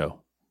to the show.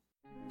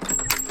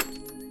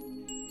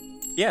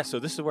 Yeah, so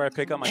this is where I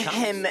pick up my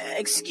comics.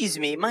 Excuse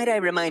me, might I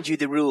remind you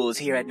the rules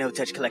here at No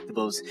Touch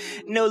Collectibles?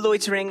 No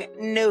loitering,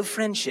 no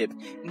friendship,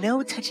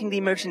 no touching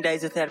the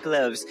merchandise without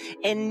gloves,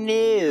 and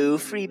no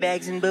free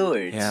bags and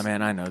boards. Yeah,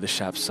 man, I know. This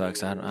shop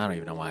sucks. I don't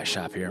even know why I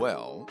shop here.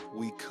 Well,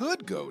 we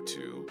could go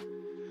to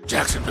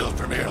Jacksonville's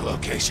premier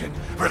location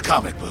for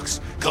comic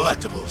books,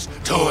 collectibles,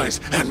 toys,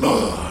 and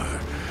more.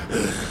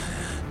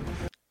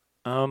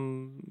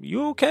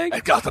 You okay?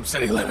 At Gotham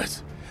City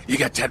Limits, you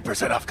get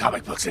 10% off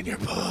comic books in your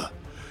pull,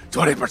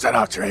 20%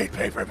 off trade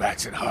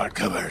paperbacks and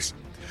hardcovers,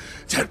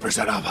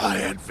 10% off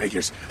high-end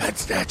figures and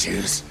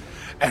statues,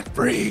 and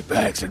free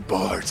bags and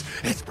boards.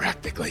 It's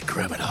practically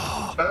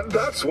criminal. And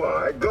that's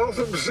why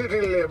Gotham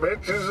City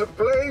Limits is a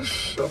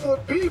place of the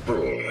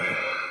people.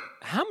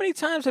 How many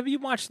times have you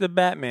watched the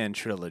Batman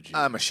trilogy?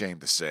 I'm ashamed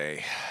to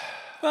say.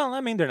 Well,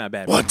 I mean, they're not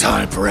bad. One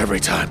time for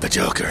every time the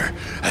Joker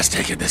has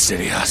taken the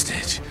city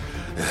hostage.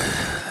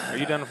 Are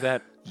you done with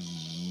that?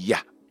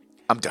 Yeah,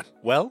 I'm done.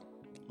 Well,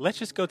 let's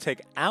just go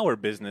take our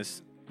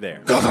business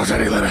there. Gotham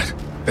City Limit.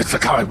 It's the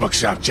comic book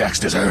shop Jax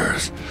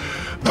deserves,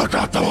 but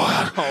not the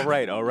one.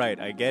 All right.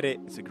 I get it.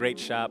 It's a great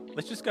shop.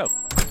 Let's just go.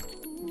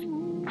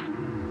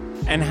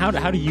 And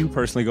how do you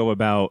personally go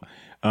about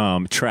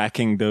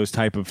tracking those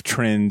type of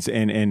trends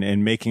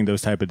and making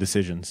those type of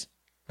decisions?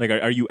 Like,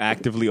 are you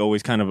actively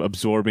always kind of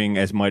absorbing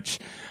as much?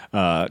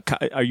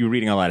 Are you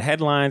reading a lot of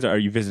headlines? Or are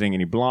you visiting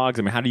any blogs?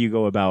 I mean, how do you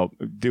go about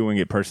doing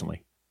it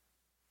personally?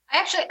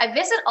 I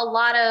visit a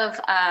lot of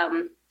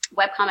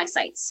webcomic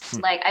sites.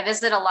 Like I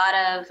visit a lot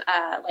of,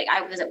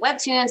 I visit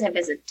Webtoons, I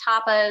visit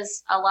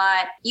Tapas a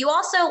lot. You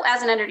also,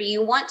 as an editor,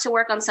 you want to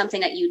work on something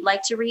that you'd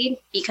like to read,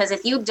 because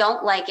if you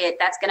don't like it,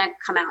 that's going to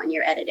come out in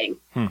your editing.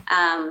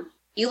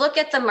 You look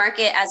at the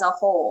market as a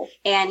whole,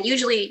 and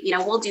usually, you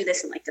know, we'll do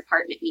this in like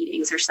department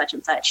meetings or such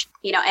and such,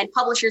 you know, and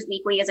Publishers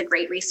Weekly is a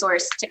great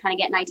resource to kind of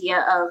get an idea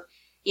of,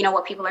 you know,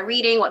 what people are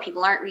reading, what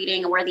people aren't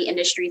reading, and where the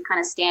industry is kind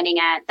of standing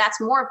at. That's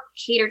more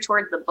catered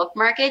towards the book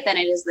market than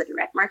it is the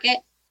direct market.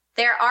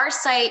 There are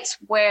sites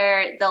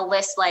where they'll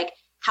list like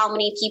how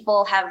many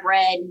people have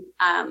read,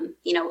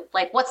 you know,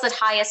 like what's the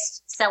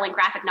highest selling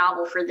graphic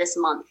novel for this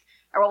month,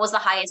 or what was the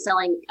highest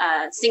selling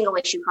single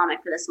issue comic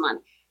for this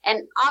month.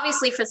 And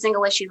obviously for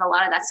single issues, a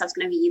lot of that stuff's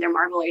going to be either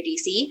Marvel or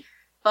DC.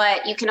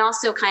 But you can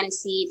also kind of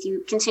see, if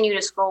you continue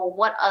to scroll,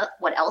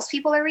 what else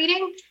people are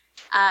reading.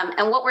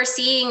 And what we're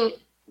seeing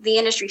the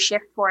industry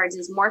shift towards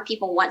is more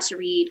people want to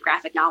read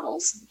graphic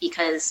novels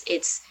because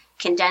it's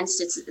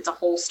condensed. It's a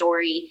whole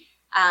story.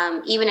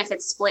 Even if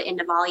it's split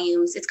into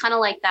volumes, it's kind of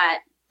like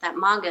that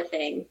manga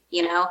thing,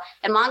 you know.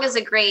 And manga is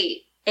a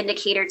great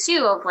indicator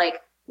too of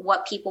like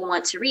what people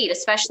want to read,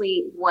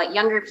 especially what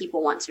younger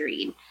people want to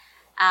read.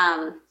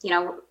 You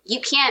know, you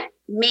can't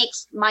make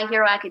My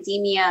Hero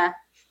Academia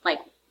like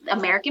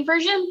American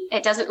version.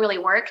 It doesn't really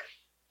work,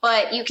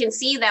 but you can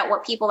see that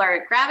what people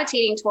are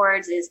gravitating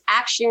towards is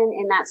action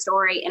in that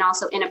story and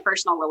also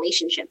interpersonal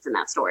relationships in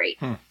that story.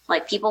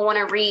 Like people want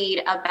to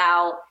read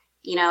about,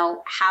 you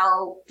know,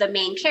 how the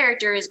main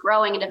character is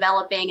growing and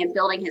developing and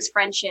building his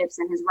friendships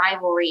and his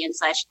rivalry and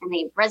such, and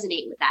they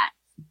resonate with that.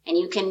 And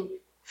you can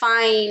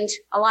find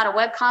a lot of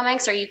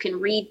webcomics, or you can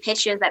read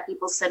pitches that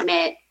people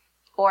submit,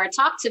 or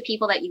talk to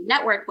people that you've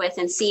networked with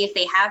and see if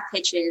they have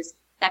pitches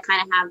that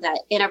kind of have that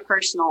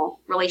interpersonal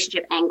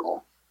relationship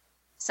angle.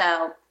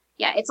 So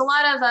yeah, it's a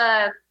lot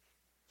of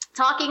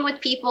talking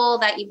with people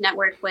that you've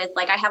networked with.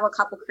 Like I have a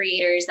couple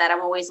creators that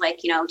I'm always like,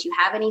 do you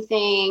have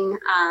anything?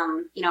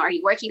 Are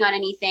you working on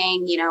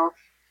anything?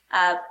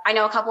 I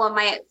know a couple of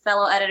my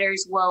fellow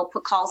editors will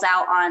put calls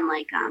out on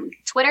like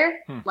Twitter,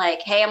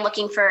 like, hey, I'm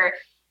looking for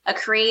a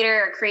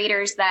creator or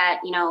creators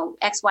that,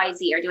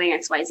 XYZ are doing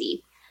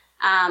XYZ.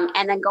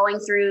 And then going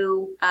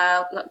through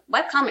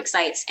webcomic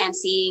sites and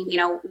seeing,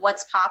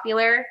 what's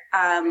popular,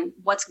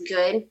 what's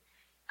good.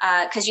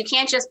 Because you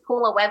can't just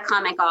pull a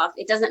webcomic off.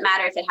 It doesn't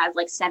matter if it has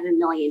like 7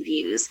 million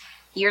views.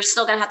 You're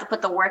still going to have to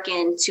put the work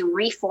in to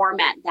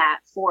reformat that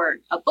for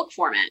a book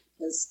format,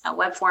 because a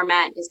web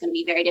format is going to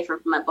be very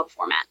different from a book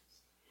format.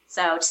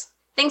 So just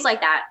things like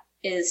that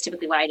is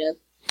typically what I do.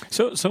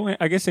 So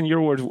I guess in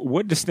your words,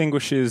 what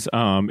distinguishes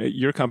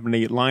your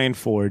company,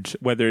 Lionforge,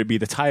 whether it be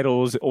the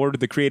titles or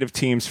the creative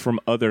teams,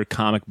 from other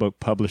comic book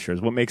publishers?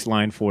 What makes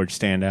Lionforge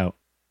stand out?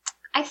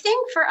 I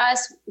think for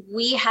us,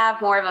 we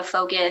have more of a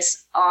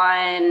focus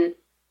on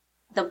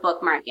the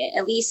book market.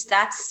 At least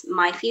that's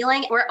my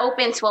feeling. We're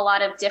open to a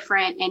lot of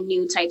different and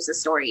new types of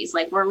stories.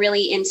 Like we're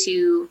really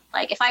into,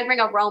 like, if I bring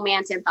a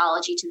romance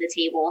anthology to the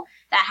table,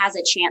 that has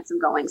a chance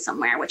of going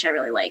somewhere, which I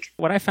really like.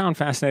 What I found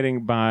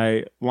fascinating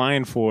by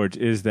Lionforge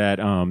is that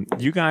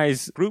you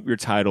guys group your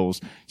titles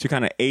to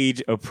kind of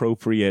age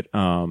appropriate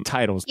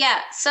titles. Yeah.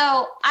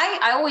 So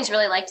I always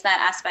really liked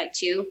that aspect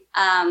too.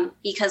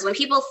 Because when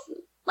people,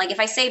 like if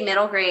I say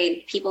middle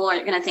grade, people are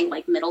going to think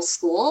like middle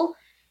school.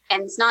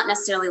 And it's not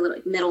necessarily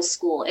like middle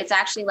school. It's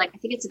actually like, I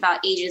think it's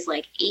about ages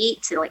like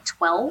 8 to like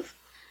 12.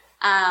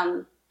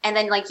 And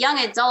then like young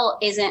adult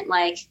isn't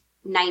like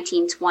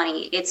 19,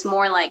 20. It's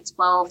more like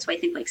 12 to I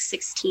think like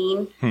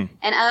 16 and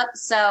up.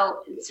 So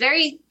it's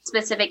very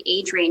specific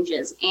age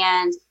ranges.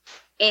 And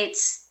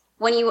it's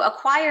when you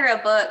acquire a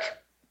book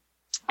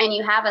and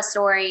you have a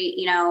story,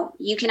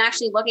 you can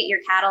actually look at your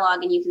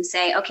catalog and you can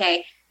say,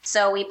 okay,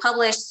 so we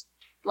published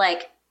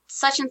like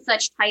such and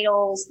such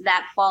titles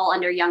that fall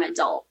under young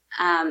adult.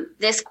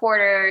 This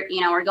quarter,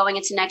 we're going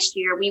into next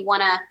year, we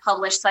want to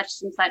publish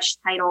such and such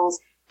titles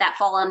that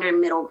fall under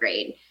middle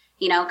grade,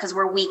 because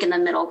we're weak in the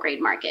middle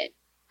grade market.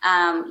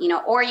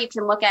 Or you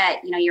can look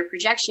at, your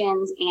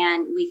projections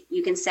and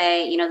you can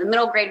say, the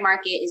middle grade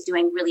market is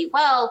doing really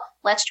well.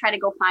 Let's try to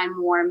go find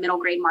more middle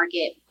grade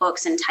market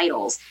books and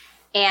titles.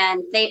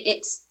 And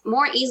it's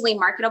more easily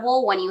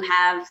marketable when you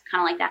have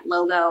kind of like that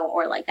logo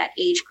or like that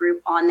age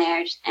group on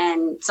there,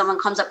 and someone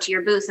comes up to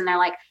your booth and they're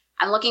like,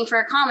 I'm looking for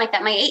a comic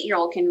that my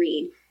 8-year-old can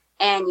read.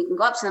 And you can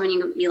go up to them and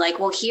you can be like,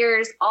 well,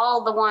 here's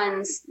all the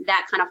ones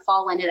that kind of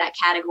fall into that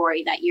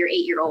category that your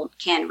 8-year-old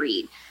can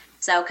read.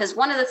 So, because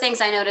one of the things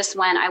I noticed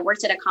when I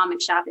worked at a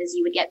comic shop is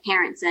you would get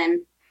parents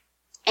in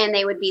and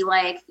they would be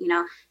like,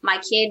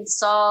 my kid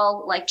saw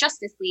like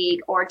Justice League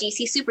or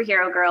DC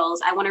Superhero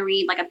Girls. I want to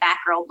read like a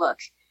Batgirl book.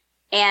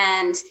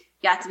 And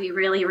you have to be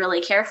really,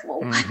 really careful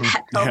what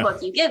Batgirl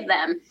book you give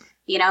them.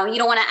 You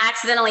don't want to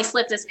accidentally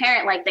slip this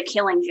parent like the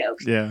Killing Joke.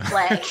 Yeah.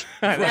 Like,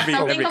 that's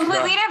something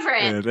completely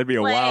different. Yeah, that'd be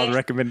a wild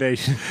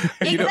recommendation.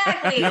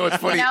 Exactly. What's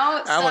funny?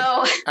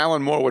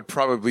 Alan Moore would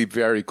probably be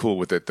very cool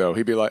with it, though.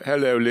 He'd be like,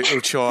 hello, little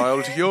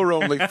child. You're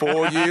only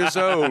 4 years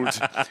old.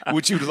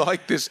 Would you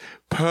like this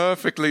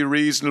perfectly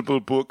reasonable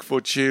book for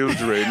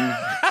children?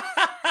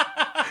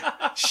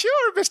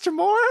 Sure, Mr.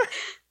 Moore.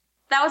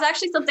 That was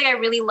actually something I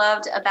really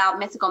loved about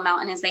Mythical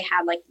Mountain is they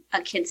had like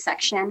a kids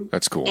section.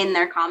 That's cool. In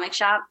their comic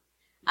shop.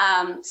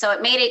 So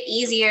it made it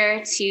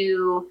easier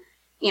to,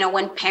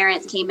 when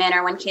parents came in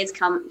or when kids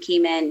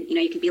came in,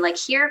 you could be like,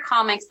 here are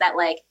comics that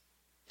like,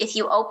 if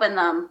you open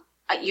them,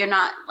 you're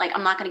not like,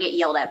 I'm not going to get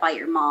yelled at by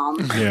your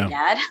mom or your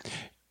dad.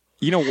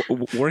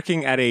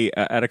 Working at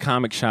a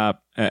comic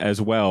shop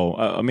as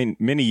well.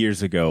 Many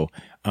years ago,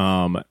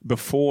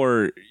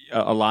 before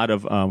a lot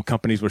of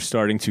companies were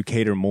starting to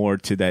cater more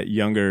to that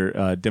younger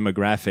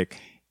demographic,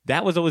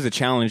 that was always a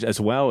challenge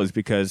as well, is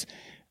because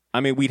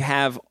we'd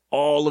have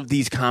all of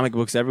these comic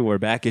books everywhere,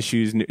 back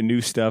issues, new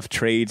stuff,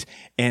 trades,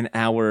 and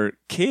our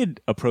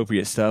kid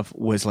appropriate stuff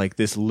was like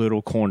this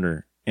little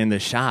corner in the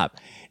shop.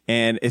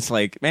 And it's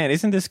like, man,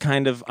 isn't this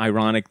kind of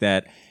ironic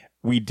that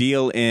we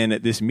deal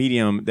in this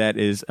medium that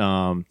is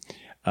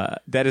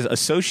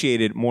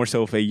associated more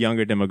so with a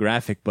younger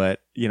demographic, but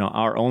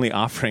our only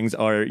offerings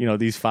are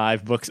these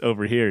 5 books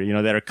over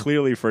here that are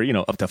clearly for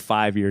up to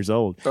 5 years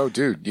old. Oh,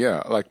 dude,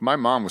 yeah. Like my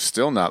mom was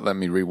still not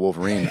letting me read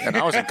Wolverine, and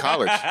I was in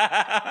college.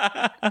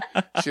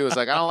 She was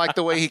like, I don't like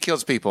the way he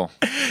kills people.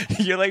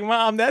 You're like,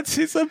 Mom, that's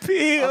his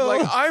appeal. I'm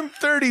like, I'm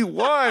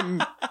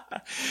 31.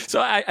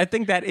 So I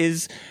think that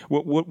is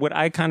what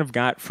I kind of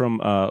got from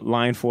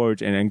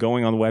Lionforge and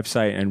going on the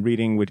website and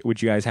reading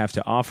what you guys have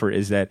to offer,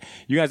 is that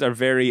you guys are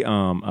very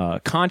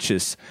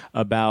conscious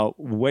about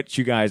what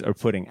you guys are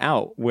putting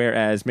out.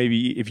 Whereas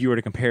maybe if you were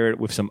to compare it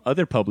with some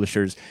other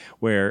publishers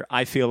where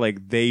I feel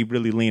like they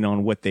really lean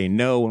on what they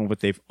know and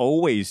what they've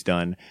always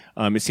done,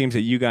 it seems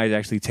that you guys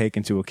actually take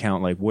into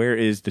account like where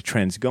is the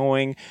trends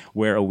going,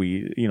 where are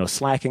we,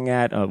 slacking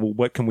at,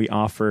 what can we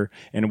offer,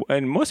 and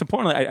most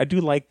importantly, I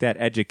do like that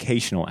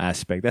educational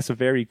aspect. That's a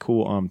very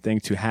cool thing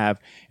to have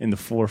in the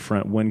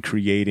forefront when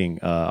creating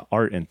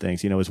art and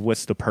things. Is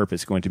what's the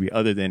purpose going to be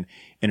other than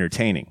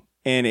entertaining.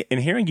 And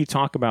hearing you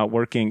talk about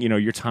working,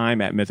 your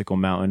time at Mythical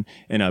Mountain,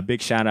 and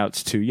big shout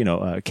outs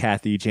to,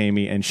 Kathy,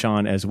 Jamie, and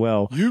Sean as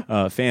well,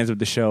 fans of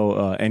the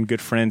show and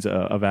good friends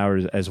of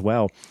ours as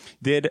well.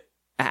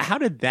 How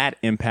did that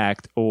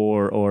impact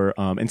or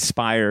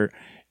inspire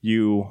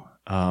you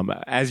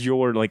as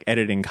you're like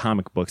editing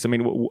comic books? I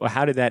mean,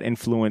 how did that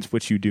influence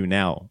what you do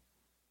now?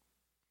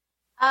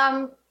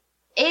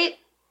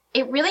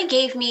 It really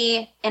gave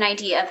me an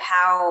idea of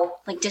how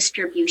like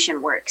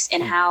distribution works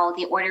and how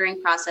the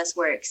ordering process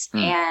works,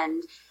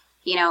 and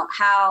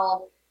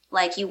how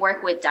like you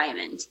work with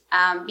Diamond.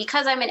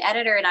 Because I'm an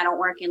editor and I don't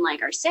work in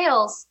like our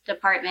sales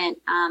department,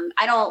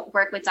 I don't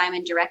work with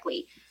Diamond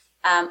directly.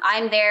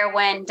 I'm there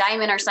when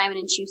Diamond or Simon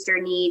and Schuster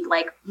need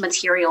like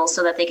materials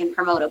so that they can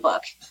promote a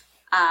book.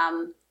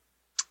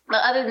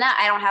 But other than that,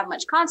 I don't have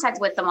much contact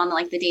with them on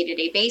like the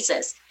day-to-day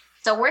basis.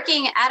 So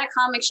working at a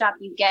comic shop,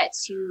 you get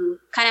to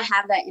kind of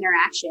have that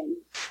interaction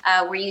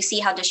where you see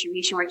how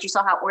distribution works. You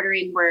saw how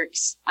ordering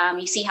works.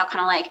 You see how kind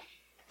of like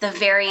the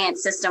variant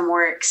system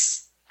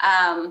works,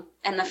 and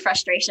the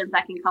frustrations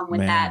that can come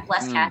with that.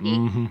 Bless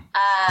Kathy.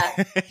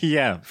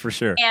 Yeah, for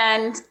sure.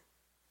 And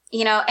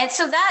and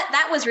so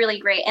that was really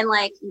great. And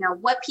like,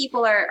 what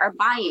people are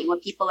buying,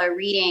 what people are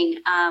reading,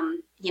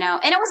 and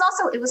it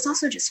was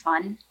also just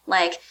fun.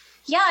 Like,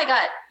 yeah, I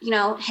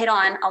got, hit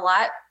on a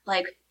lot,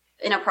 like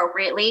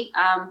inappropriately.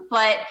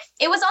 But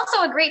it was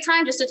also a great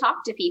time just to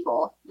talk to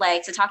people,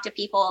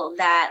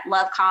 that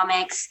love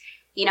comics,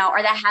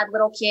 or that had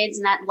little kids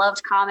and that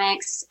loved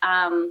comics,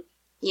 and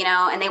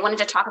they wanted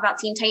to talk about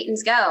Teen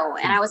Titans Go.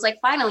 And I was like,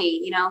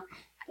 finally,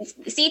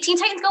 see, Teen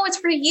Titans Go is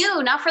for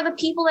you, not for the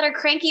people that are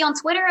cranky on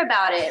Twitter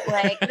about it.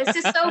 Like, this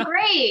is so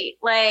great.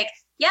 Like,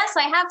 yes,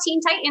 I have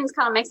Teen Titans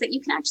comics that you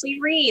can actually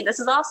read. This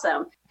is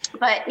awesome.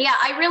 But yeah,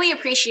 I really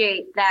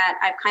appreciate that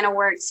I've kind of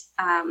worked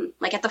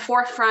like at the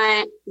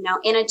forefront,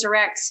 in a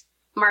direct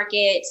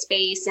market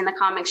space in the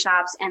comic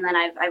shops. And then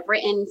I've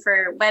written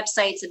for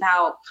websites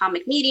about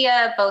comic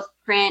media, both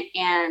print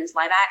and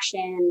live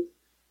action.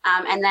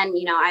 And then,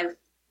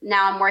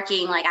 I'm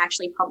working like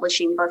actually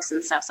publishing books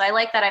and stuff. So I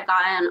like that I've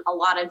gotten a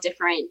lot of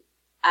different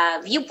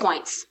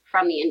viewpoints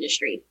from the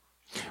industry.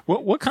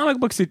 What comic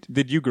books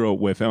did you grow up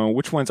with?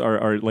 Which ones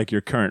are like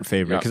your current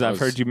favorite? Because I've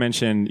heard you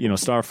mention,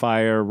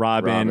 Starfire,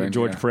 Robin,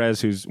 George Perez,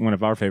 who's one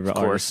of our favorite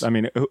artists. I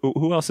mean,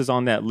 who else is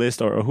on that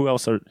list, or what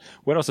else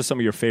are some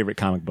of your favorite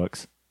comic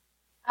books?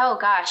 Oh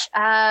gosh,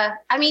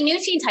 New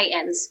Teen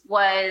Titans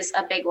was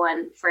a big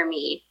one for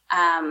me.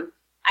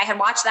 I had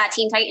watched that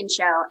Teen Titans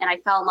show and I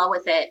fell in love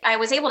with it. I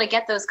was able to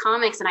get those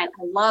comics and I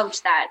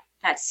loved that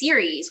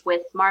series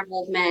with Marv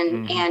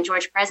Wolfman and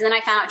George Perez. And then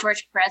I found out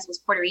George Perez was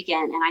Puerto Rican,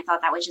 and I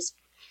thought that was just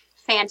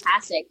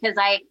fantastic because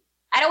I'd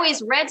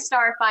always read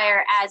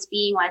Starfire as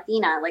being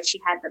Latina. Like, she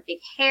had the big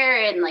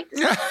hair and like the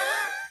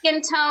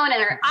skin tone,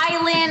 and her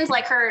island,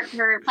 like her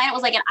planet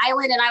was like an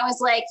island. And I was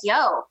like,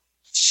 yo,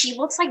 she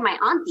looks like my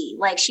auntie.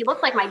 Like, she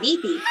looked like my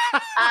BP,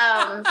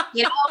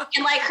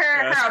 and like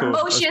her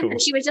emotions, cool.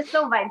 And she was just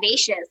so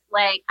vivacious.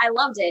 Like, I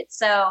loved it.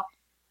 So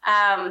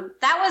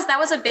that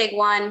was a big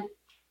one.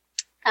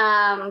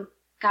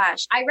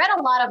 Gosh, I read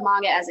a lot of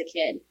manga as a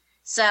kid.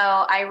 So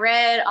I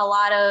read a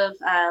lot of,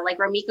 like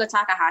Rumiko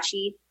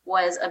Takahashi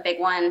was a big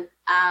one.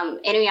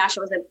 Inuyasha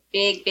was a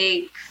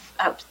big,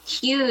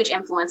 huge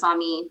influence on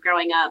me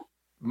growing up.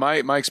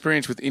 My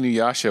experience with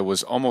Inuyasha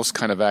was almost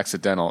kind of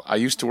accidental. I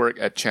used to work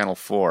at Channel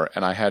 4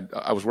 and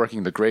I was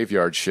working the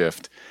graveyard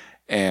shift,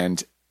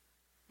 and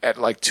at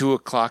like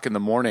 2:00 in the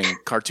morning,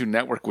 Cartoon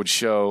Network would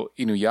show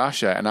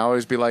Inuyasha, and I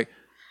always be like,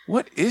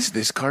 what is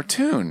this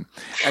cartoon?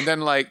 And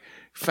then like,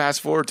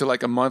 fast forward to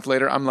like a month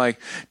later, I'm like,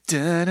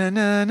 da na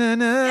na na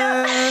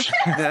na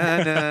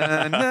na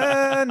na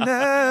na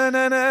na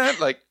na na.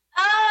 Like,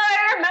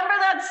 I remember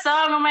that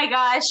song. Oh my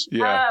gosh.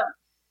 Yeah.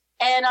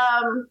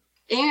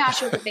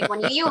 Inuyasha was a big one.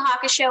 Yu Yu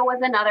Hakusho was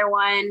another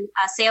one.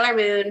 Sailor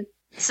Moon.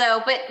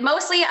 So, but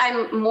mostly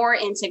I'm more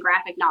into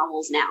graphic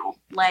novels now.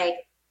 Like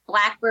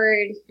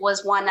Blackbird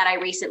was one that I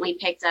recently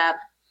picked up.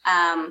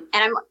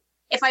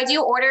 If I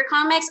do order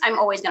comics, I'm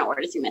always going to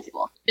order through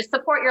Mythical. Just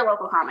support your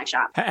local comic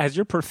shop. Has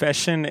your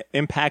profession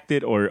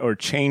impacted or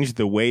changed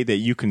the way that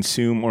you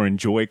consume or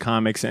enjoy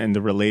comics and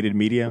the related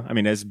media? I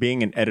mean, has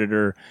being an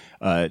editor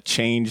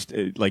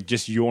changed like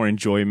just your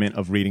enjoyment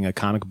of reading a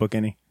comic book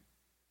any?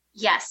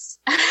 Yes.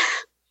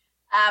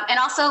 And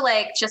also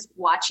like just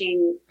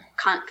watching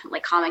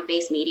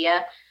comic-based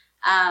media.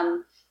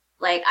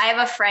 Like I have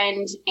a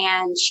friend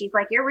and she's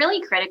like, you're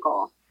really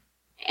critical.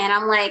 And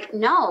I'm like,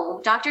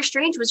 no, Doctor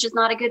Strange was just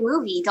not a good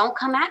movie. Don't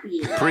come at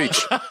me.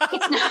 Preach.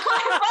 It's not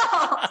my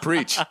fault.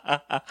 Preach.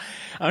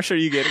 I'm sure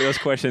you get those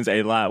questions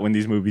a lot when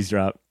these movies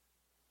drop.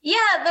 Yeah,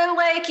 they're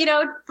like,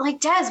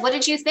 Des, what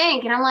did you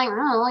think? And I'm like,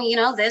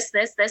 oh, this,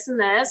 and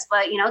this,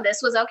 but, this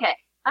was okay.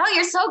 Oh,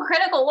 you're so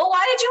critical. Well,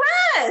 why did you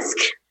ask?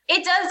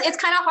 It's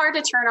kind of hard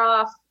to turn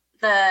off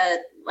the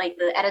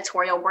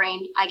editorial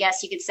brain, I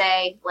guess you could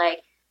say,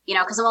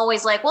 because I'm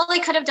always like, well, they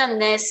could have done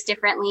this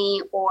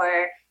differently,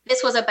 or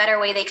this was a better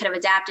way they could have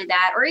adapted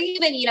that. Or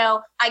even,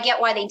 I get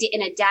why they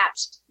didn't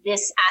adapt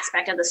this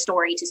aspect of the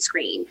story to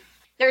screen.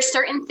 There's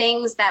certain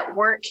things that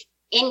work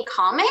in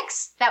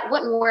comics that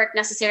wouldn't work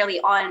necessarily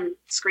on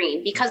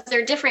screen because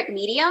they're different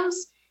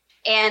mediums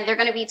and they're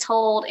going to be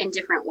told in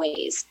different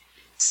ways.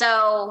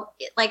 So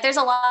there's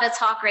a lot of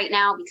talk right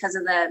now because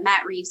of the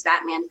Matt Reeves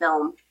Batman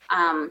film,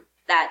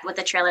 that with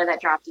the trailer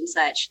that dropped and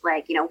such,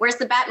 where's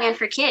the Batman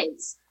for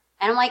kids?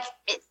 And I'm like,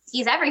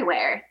 he's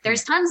everywhere.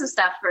 There's tons of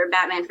stuff for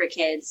Batman for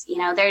kids.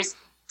 There's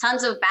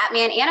tons of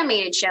Batman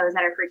animated shows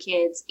that are for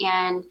kids.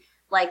 And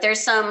there's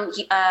some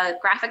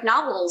graphic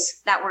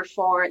novels that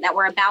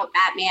were about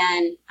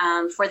Batman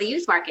for the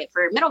youth market,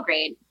 for middle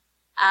grade.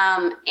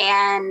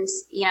 And,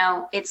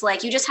 it's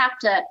like you just have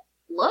to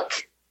look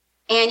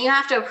and you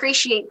have to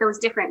appreciate those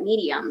different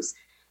mediums.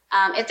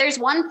 If there's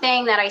one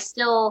thing that I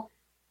still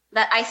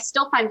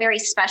find very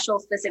special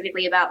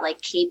specifically about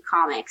Cape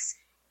Comics,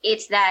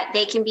 it's that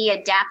they can be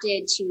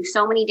adapted to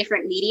so many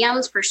different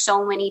mediums for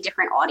so many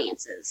different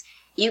audiences.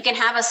 You can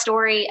have a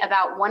story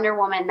about Wonder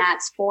Woman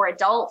that's for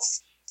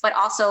adults, but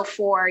also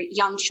for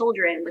young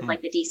children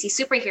with the DC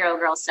superhero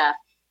girl stuff,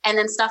 and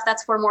then stuff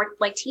that's for more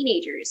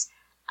teenagers.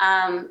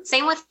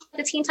 Same with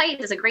the Teen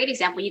Titans is a great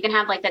example. You can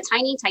have the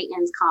Tiny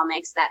Titans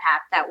comics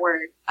that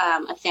were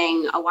a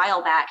thing a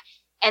while back.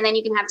 And then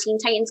you can have Teen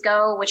Titans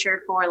Go, which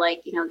are for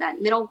that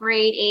middle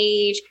grade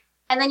age.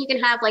 And then you can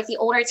have the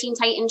older Teen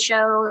Titans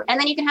show. And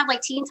then you can have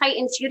Teen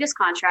Titans Judas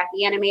Contract,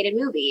 the animated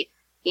movie,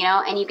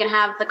 and you can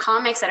have the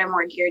comics that are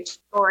more geared to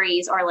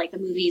stories or the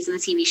movies and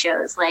the TV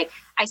shows.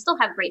 I still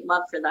have great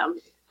love for them.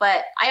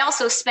 But I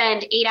also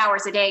spend 8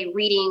 hours a day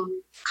reading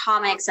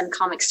comics and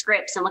comic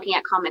scripts and looking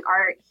at comic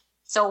art.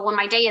 So when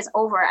my day is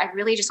over, I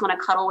really just want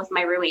to cuddle with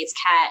my roommate's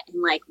cat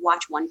and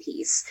watch One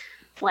Piece.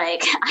 I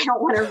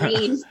don't want to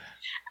read.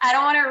 I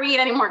don't want to read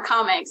any more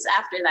comics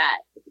after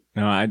that.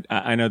 No,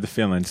 I know the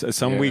feelings.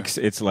 Some weeks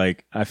it's I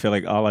feel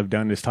like all I've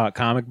done is talk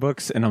comic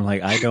books, and I'm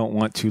like, I don't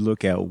want to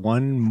look at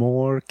one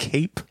more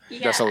cape.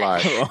 Yeah. That's a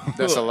lie.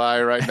 That's a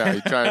lie right now.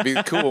 You're trying to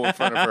be cool in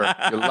front of her.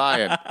 You're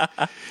lying.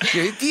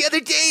 The other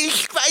day,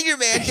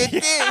 Spider-Man did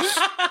this.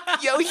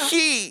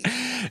 Yoshi.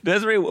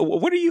 Desiree,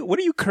 what are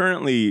you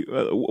currently?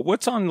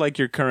 What's on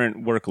your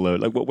current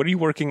workload? What are you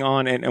working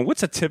on, and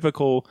what's a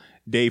typical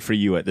day for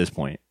you at this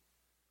point?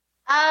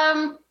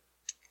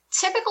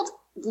 Typical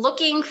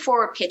looking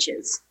for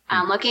pitches,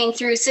 looking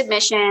through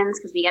submissions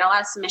because we get a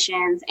lot of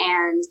submissions,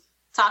 and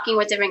talking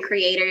with different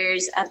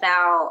creators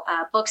about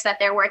books that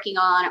they're working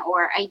on,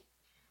 or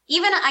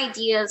even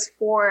ideas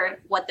for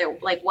what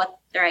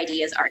their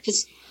ideas are.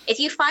 Because if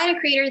you find a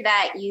creator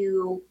that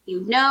you've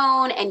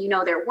known and you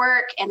know their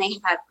work and they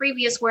have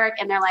previous work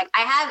and they're like,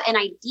 I have an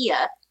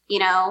idea,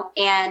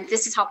 and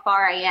this is how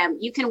far I am,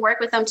 you can work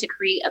with them to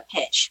create a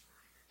pitch.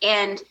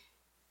 And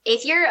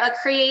if you're a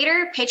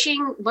creator,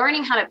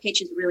 learning how to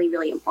pitch is really,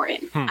 really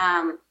important.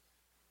 And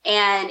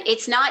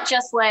it's not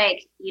just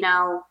I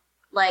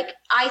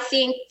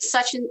think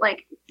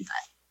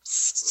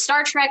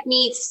Star Trek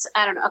meets,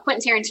 I don't know, a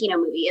Quentin Tarantino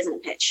movie isn't a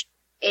pitch.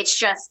 It's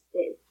just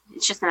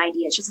an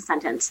idea. It's just a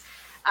sentence.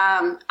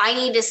 I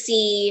need to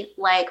see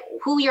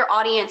who your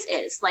audience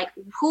is.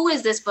 Who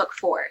is this book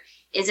for?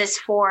 Is this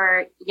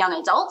for young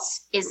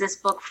adults? Is this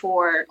book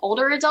for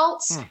older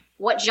adults?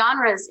 What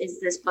genres is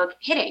this book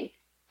hitting?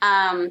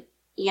 What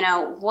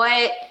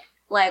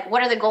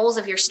are the goals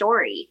of your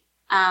story?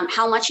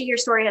 How much of your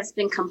story has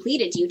been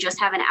completed? Do you just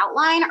have an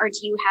outline, or do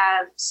you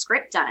have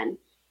script done?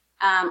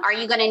 Are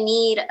you going to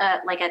need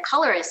a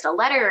colorist, a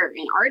letterer,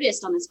 an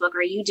artist on this book? Or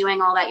are you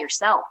doing all that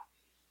yourself?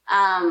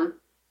 And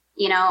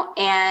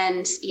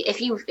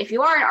if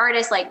you are an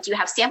artist, do you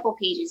have sample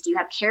pages? Do you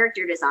have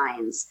character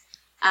designs?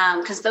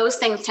 Because those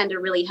things tend to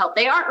really help.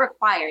 They aren't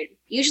required.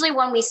 Usually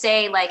when we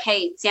say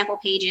hey, sample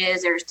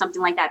pages or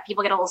something like that,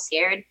 people get a little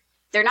scared.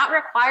 They're not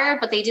required,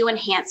 but they do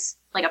enhance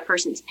a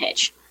person's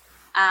pitch.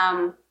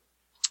 And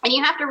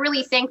you have to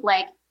really think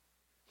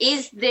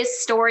is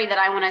this story that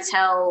I want to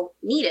tell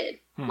needed?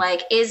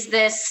 Is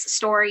this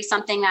story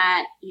something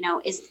that,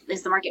 is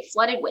the market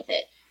flooded with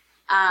it?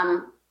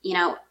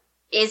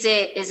 Is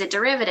it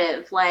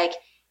derivative?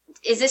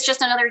 Is this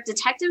just another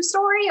detective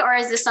story, or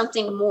is this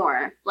something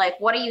more?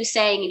 What are you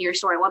saying in your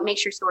story? What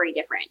makes your story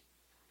different?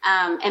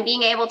 And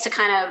being able to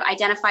kind of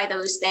identify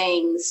those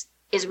things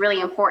is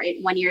really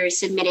important when you're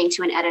submitting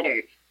to an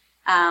editor.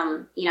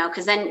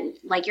 Because then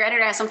your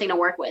editor has something to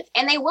work with,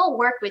 and they will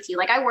work with you.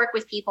 I work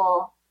with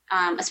people,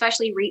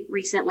 especially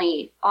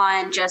recently,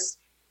 on just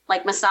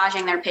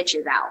massaging their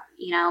pitches out,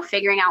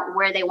 figuring out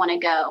where they want to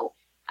go.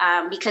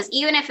 Because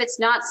even if it's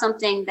not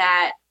something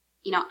that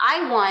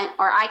I want,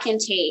 or I can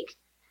take,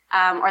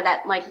 or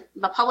that like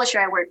the publisher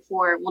I work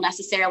for will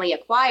necessarily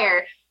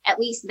acquire, at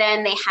least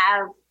then they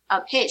have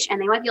a pitch and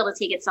they might be able to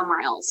take it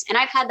somewhere else. And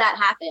I've had that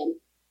happen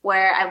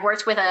where I've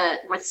worked with a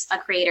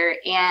creator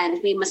and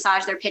we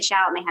massaged their pitch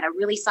out and they had a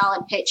really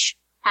solid pitch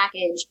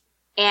package.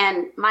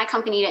 And my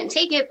company didn't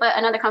take it, but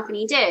another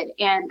company did.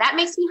 And that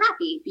makes me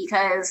happy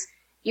because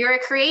you're a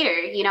creator.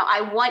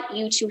 I want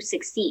you to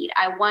succeed.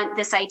 I want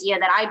this idea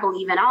that I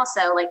believe in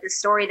also, like the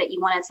story that you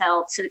want to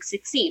tell to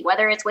succeed,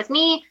 whether it's with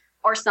me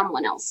or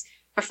someone else,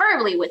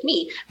 preferably with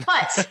me,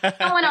 but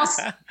someone else,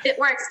 it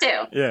works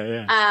too.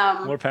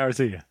 Yeah. More power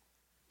to you.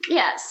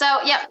 Yeah. So,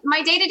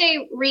 my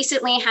day-to-day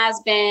recently has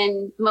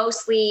been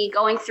mostly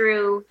going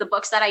through the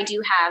books that I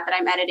do have that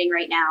I'm editing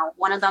right now.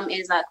 One of them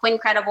is Quinn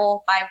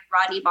Credible by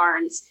Rodney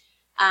Barnes.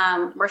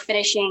 We're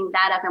finishing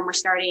that up and we're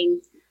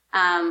starting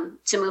to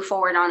move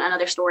forward on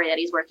another story that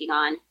he's working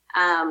on.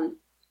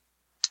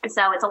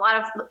 So it's a lot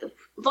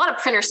of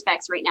printer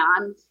specs right now.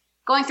 I'm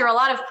going through a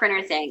lot of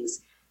printer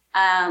things.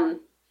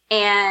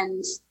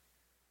 And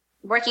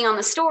working on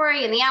the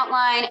story and the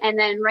outline, and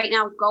then right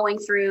now going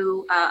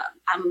through,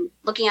 I'm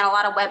looking at a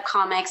lot of web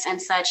comics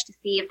and such to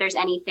see if there's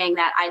anything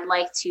that I'd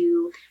like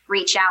to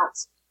reach out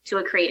to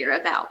a creator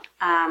about.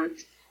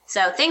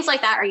 So things like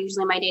that are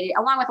usually my day,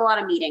 along with a lot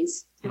of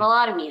meetings. I have a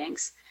lot of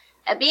meetings.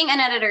 Being an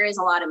editor is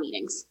a lot of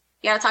meetings.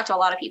 You got to talk to a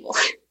lot of people.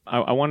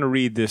 I want to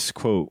read this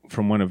quote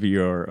from one of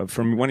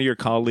your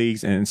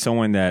colleagues and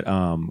someone that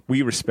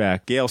we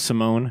respect. Gail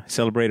Simone,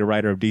 celebrated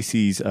writer of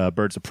DC's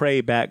Birds of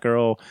Prey,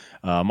 Batgirl,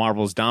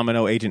 Marvel's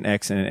Domino, Agent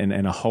X,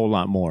 and a whole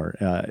lot more.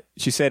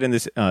 She said in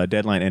this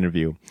Deadline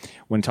interview,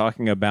 when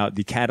talking about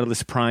the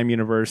Catalyst Prime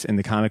universe in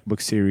the comic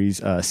book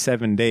series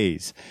 7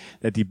 Days,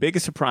 that the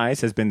biggest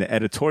surprise has been the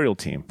editorial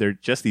team. They're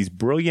just these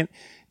brilliant,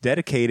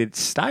 dedicated,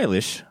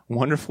 stylish,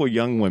 wonderful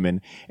young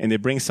women, and they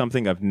bring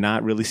something I've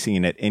not really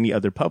seen at any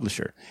other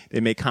publisher. They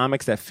make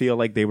comics that feel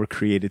like they were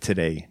created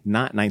today,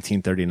 not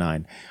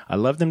 1939. I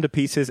love them to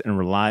pieces and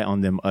rely on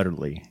them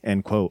utterly.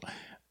 End quote.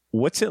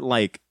 What's it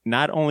like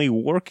not only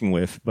working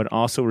with, but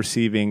also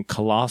receiving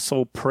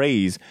colossal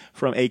praise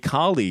from a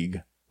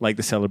colleague like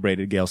the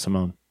celebrated Gail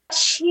Simone?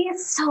 She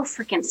is so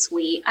freaking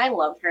sweet. I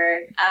love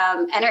her.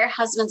 And her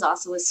husband's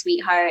also a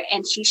sweetheart.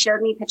 And she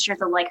showed me pictures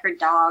of like her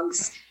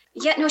dogs.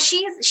 Yeah, no,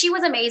 she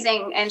was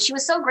amazing, and she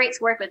was so great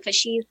to work with because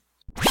she's...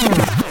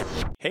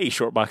 Hey,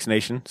 Shortbox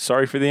Nation.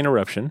 Sorry for the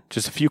interruption.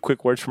 Just a few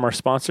quick words from our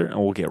sponsor, and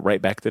we'll get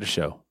right back to the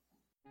show.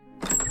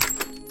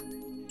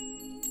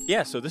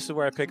 Yeah, so this is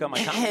where I pick up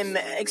my comics.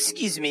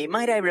 Excuse me,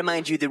 might I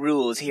remind you the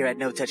rules here at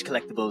No Touch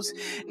Collectibles?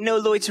 No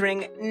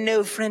loitering,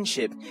 no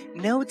friendship,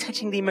 no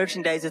touching the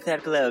merchandise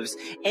without gloves,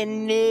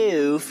 and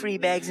no free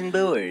bags and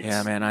boards.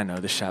 Yeah, man, I know.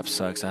 This shop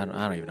sucks. I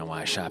don't even know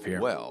why I shop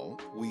here.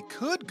 Well, we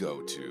could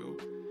go to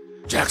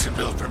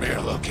Jacksonville's premier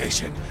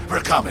location for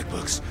comic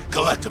books,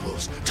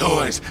 collectibles,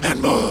 toys,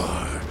 and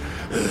more.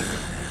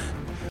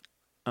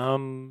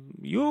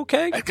 You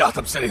okay? At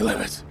Gotham City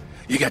Limits,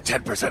 you get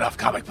 10% off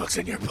comic books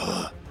in your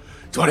pull,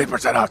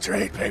 20% off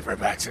trade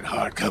paperbacks and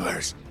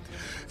hardcovers,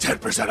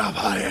 10% off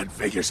high-end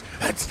figures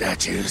and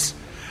statues,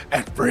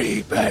 and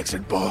free bags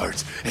and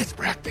boards. It's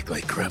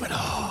practically criminal.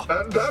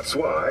 And that's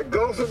why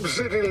Gotham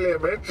City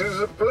Limits is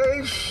a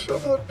place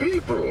of the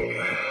people.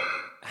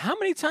 How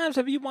many times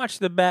have you watched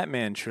the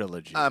Batman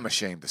trilogy? I'm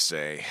ashamed to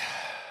say.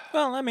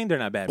 Well, I mean, they're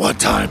not bad. One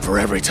time for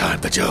every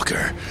time the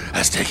Joker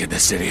has taken the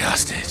city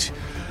hostage.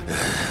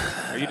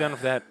 Are you done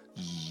with that?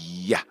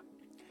 Yeah,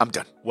 I'm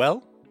done.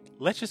 Well,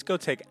 let's just go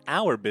take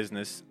our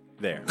business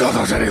there.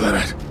 Gotham City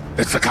Limit.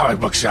 It's the comic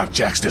book shop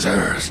Jax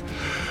deserves,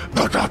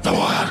 but not the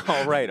one.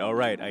 All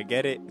right. I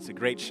get it. It's a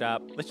great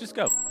shop. Let's just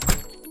go.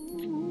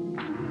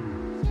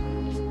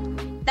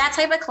 That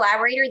type of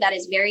collaborator that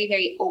is very,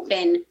 very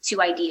open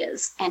to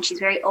ideas. And she's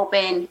very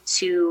open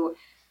to,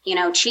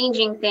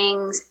 changing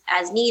things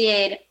as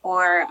needed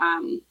or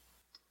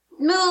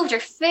moved or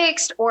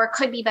fixed or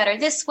could be better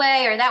this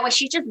way or that way.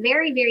 She's just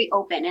very, very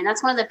open. And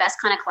that's one of the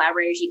best kind of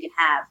collaborators you can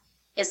have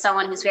is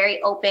someone who's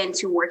very open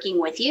to working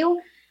with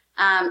you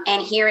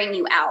and hearing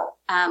you out.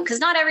 Because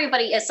not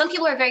everybody is. Some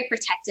people are very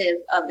protective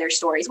of their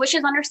stories, which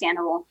is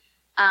understandable.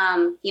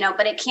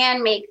 But it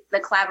can make the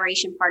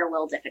collaboration part a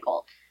little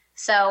difficult.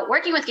 So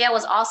working with Gail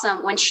was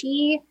awesome. When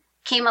she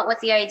came up with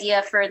the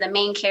idea for the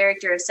main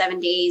character of 7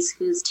 Days,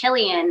 who's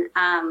Tillian,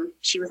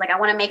 she was like, I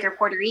want to make her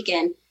Puerto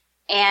Rican.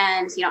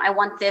 And, I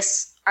want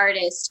this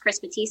artist, Chris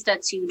Batista,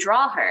 to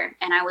draw her.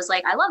 And I was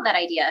like, I love that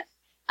idea.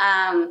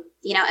 And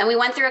we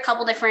went through a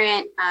couple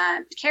different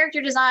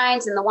character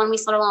designs, and the one we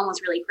settled on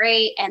was really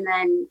great. And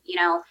then,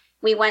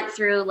 we went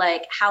through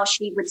like how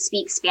she would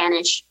speak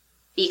Spanish,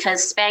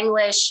 because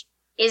Spanglish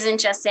isn't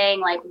just saying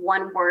like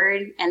one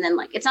word and then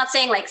like it's not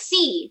saying like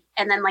see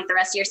and then like the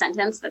rest of your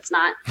sentence. That's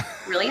not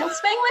really how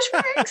Spanglish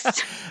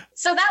works.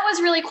 So that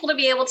was really cool to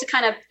be able to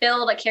kind of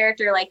build a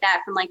character like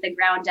that from like the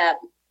ground up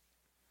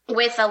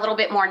with a little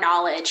bit more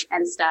knowledge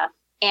and stuff,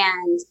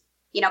 and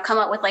come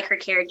up with like her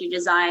character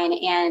design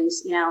and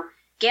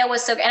Gail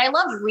was so good. And I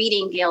loved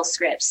reading Gail's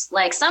scripts.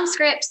 Like some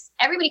scripts,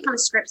 everybody kind of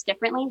scripts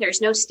differently.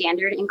 There's no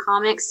standard in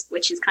comics,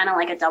 which is kind of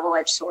like a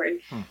double-edged sword.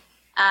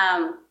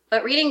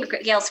 But reading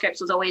Gail's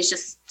scripts was always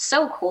just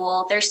so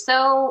cool. They're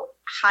so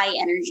high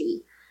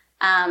energy.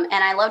 And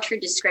I loved her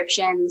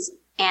descriptions,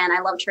 and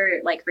I loved her,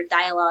 like, her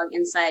dialogue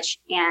and such.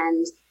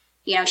 And,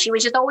 you know, she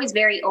was just always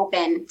very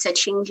open to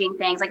changing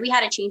things. Like, we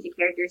had to change the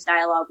character's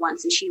dialogue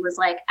once, and she was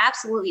like,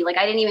 absolutely. Like,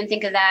 I didn't even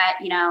think of that,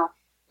 you know.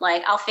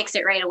 Like, I'll fix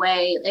it right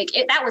away. Like,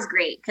 that was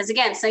great. Because,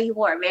 again, some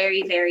people are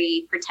very,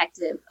 very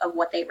protective of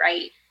what they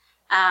write.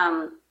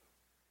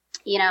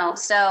 You know,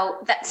 so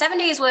that 7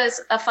 days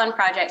was a fun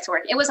project to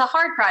work. It was a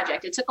hard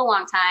project. It took a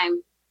long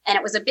time, and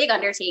it was a big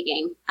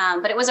undertaking.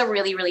 But it was a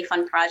really, really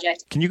fun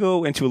project. Can you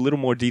go into a little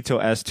more detail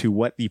as to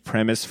what the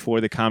premise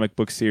for the comic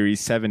book series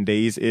 7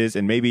 Days is,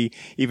 and maybe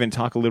even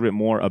talk a little bit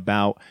more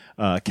about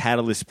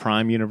Catalyst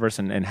Prime universe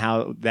and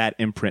how that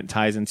imprint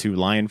ties into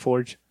Lion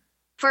Forge?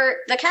 For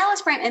the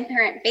Catalyst Prime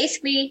imprint,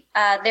 basically,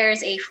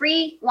 there's a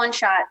free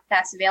one-shot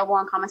that's available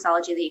on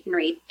Comixology that you can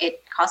read.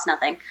 It costs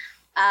nothing.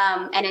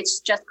 And it's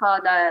just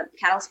called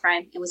Catalyst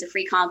Prime. It was a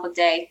free comic book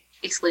day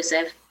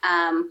exclusive.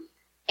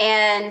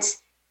 And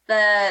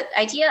the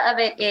idea of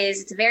it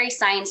is it's a very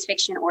science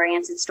fiction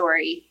oriented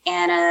story.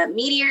 And a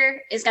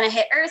meteor is going to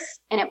hit Earth,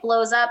 and it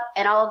blows up,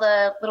 and all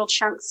the little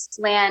chunks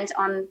land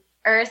on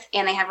Earth,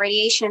 and they have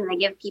radiation,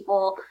 and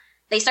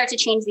they start to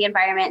change the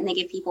environment, and they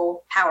give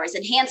people powers,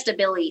 enhanced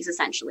abilities,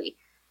 essentially.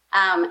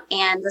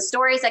 And the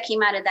stories that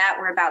came out of that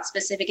were about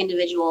specific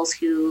individuals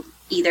who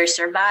either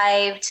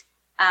survived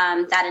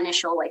that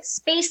initial, like,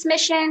 space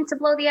mission to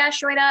blow the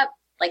asteroid up.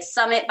 Like,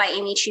 Summit by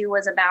Amy Chu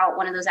was about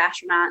one of those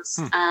astronauts.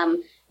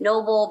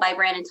 Noble by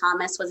Brandon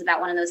Thomas was about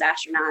one of those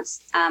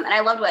astronauts. And I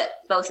loved what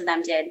both of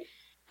them did.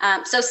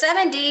 So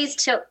 7 Days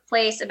took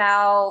place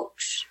about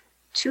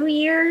 2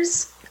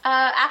 years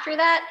after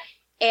that.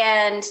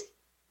 And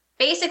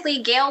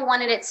basically, Gail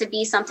wanted it to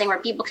be something where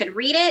people could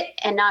read it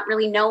and not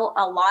really know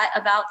a lot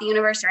about the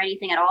universe or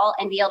anything at all,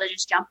 and be able to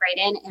just jump right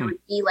in, and it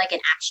would be like an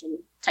action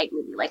type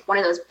movie, like one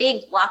of those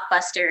big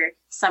blockbuster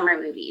summer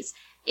movies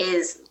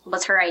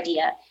was her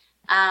idea.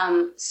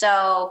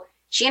 So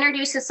she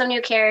introduces some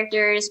new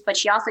characters, but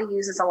she also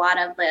uses a lot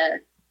of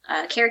the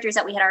characters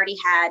that we had already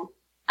had.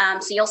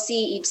 So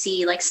you'd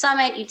see like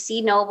Summit, you'd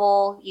see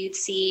Noble, you'd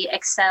see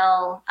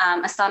Excel,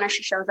 Astonish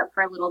shows up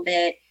for a little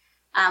bit.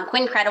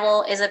 Quinn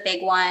Credible is a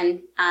big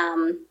one.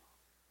 And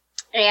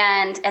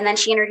then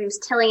she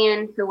introduced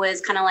Tillian, who was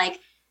kind of like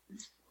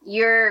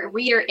your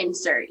reader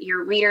insert,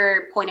 your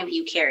reader point of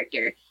view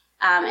character.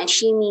 And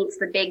she meets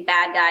the big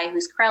bad guy,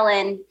 who's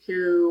Krellin,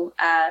 who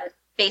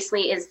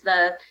basically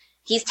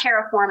he's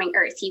terraforming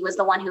Earth. He was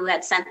the one who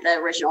had sent the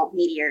original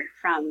meteor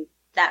from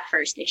that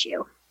first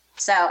issue.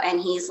 So, and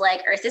he's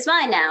like, Earth is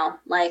mine now.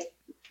 Like,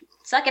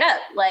 suck it up.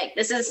 Like,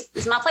 this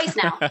is my place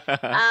now.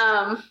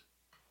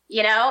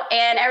 You know,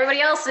 and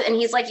everybody else, and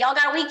he's like, y'all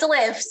got a week to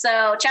live,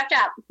 so chop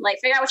chop, like,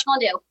 figure out what you're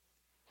gonna do.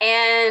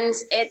 And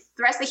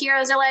the rest of the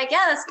heroes are like,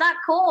 yeah, that's not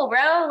cool,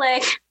 bro.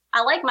 Like,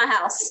 I like my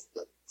house.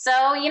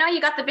 So, you know,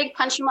 you got the big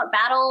punch 'em up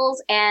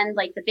battles and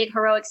like the big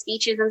heroic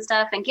speeches and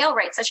stuff. And Gail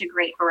writes such a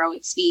great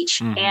heroic speech.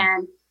 Mm-hmm.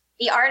 And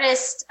the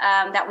artist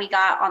that we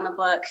got on the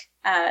book,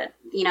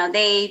 you know,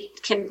 they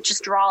can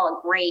just draw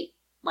a great,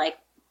 like,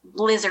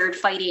 lizard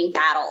fighting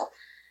battle.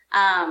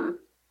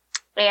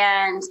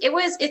 And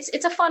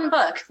it's a fun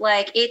book.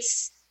 Like,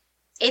 it's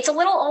a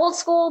little old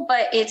school,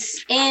 but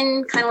it's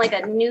in kind of like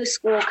a new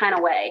school kind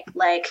of way.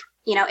 Like,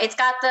 you know, it's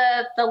got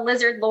the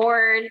Lizard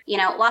Lord, you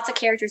know, lots of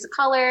characters of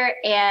color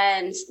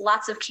and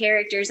lots of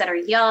characters that are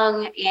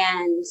young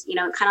and, you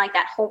know, kind of like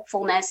that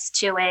hopefulness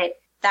to it.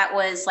 That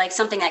was like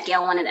something that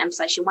Gail wanted to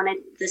emphasize. She wanted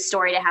the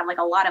story to have like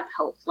a lot of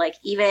hope. Like,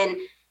 even,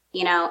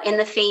 you know, in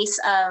the face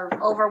of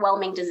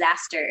overwhelming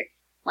disaster,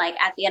 like,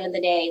 at the end of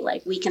the day,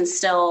 like, we can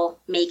still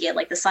make it,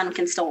 like, the sun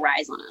can still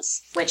rise on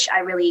us, which I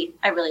really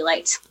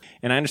liked.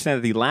 And I understand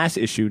that the last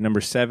issue,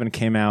 number 7,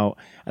 came out,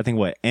 I think,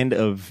 end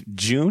of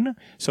June?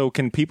 So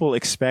can people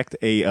expect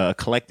a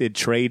collected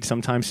trade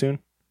sometime soon?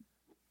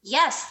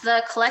 Yes,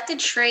 the collected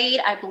trade,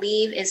 I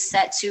believe, is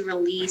set to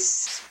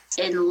release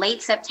in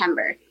late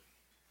September.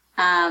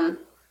 Yeah,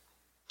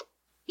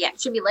 it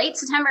should be late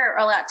September or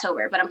early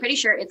October, but I'm pretty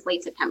sure it's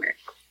late September.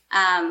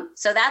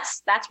 So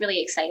that's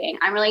really exciting.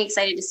 I'm really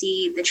excited to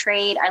see the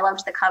trade. I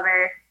loved the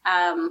cover.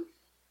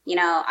 You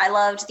know, I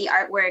loved the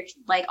artwork,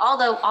 like,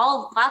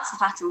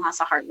 lots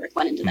of hard work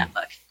went into that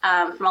book,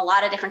 from a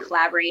lot of different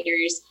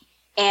collaborators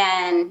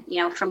and,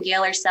 you know, from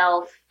Gail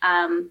herself.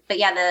 But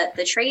yeah,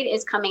 the trade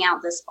is coming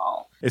out this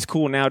fall. It's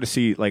cool now to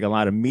see, like, a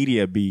lot of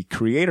media be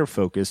creator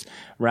focused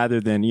rather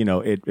than, you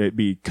know, it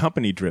be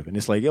company driven.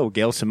 It's like, yo,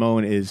 Gail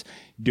Simone is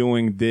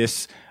doing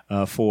this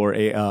for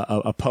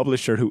a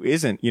publisher who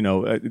isn't, you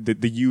know,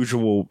 the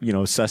usual, you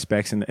know,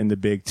 suspects in the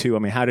big two. I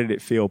mean, how did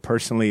it feel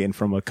personally and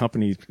from a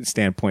company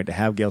standpoint to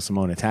have Gail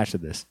Simone attached to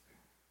this?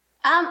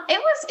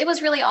 It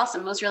was really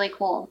awesome. It was really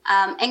cool.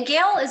 And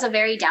Gail is a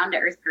very down to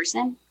earth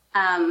person.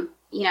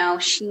 You know,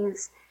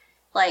 she's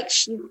like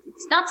she's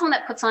not someone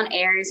that puts on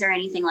airs or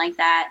anything like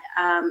that.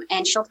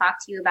 And she'll talk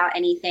to you about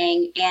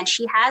anything. And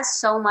she has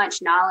so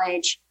much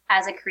knowledge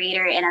as a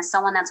creator and as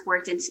someone that's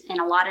worked in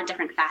a lot of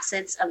different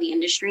facets of the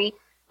industry,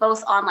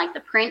 both on like the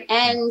print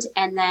end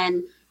and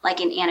then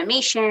like in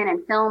animation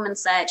and film and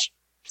such.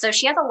 So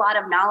she has a lot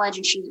of knowledge,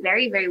 and she's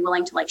very, very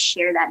willing to like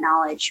share that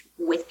knowledge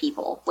with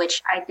people,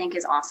 which I think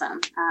is awesome.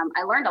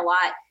 I learned a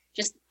lot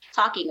just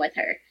talking with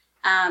her.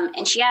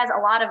 And she has a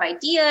lot of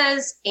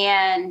ideas,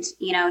 and,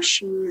 you know,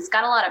 she's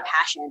got a lot of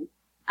passion.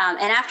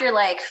 And after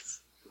like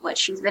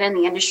she's been in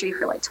the industry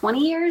for like 20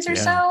 years or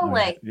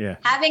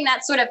having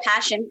that sort of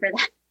passion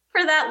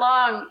for that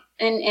long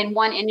in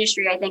one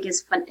industry, I think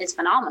is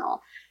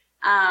phenomenal.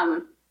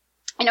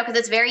 You know, because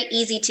it's very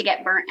easy to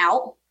get burnt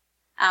out.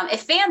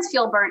 If fans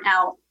feel burnt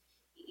out,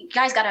 you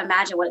guys got to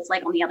imagine what it's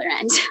like on the other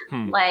end.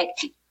 Like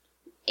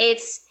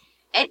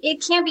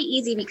it can be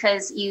easy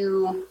because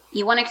you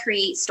want to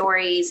create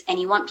stories and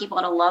you want people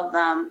to love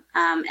them.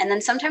 And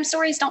then sometimes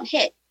stories don't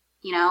hit,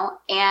 you know,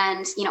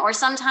 and, you know, or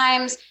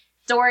sometimes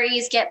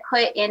stories get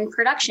put in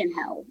production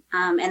hell,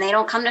 and they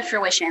don't come to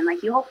fruition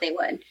like you hope they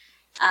would.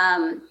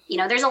 You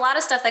know, there's a lot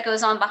of stuff that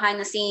goes on behind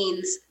the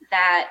scenes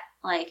that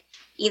like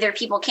either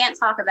people can't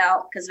talk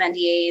about because of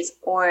NDAs,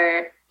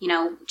 or, you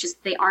know,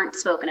 just they aren't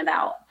spoken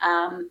about.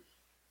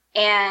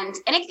 And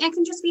it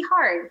can just be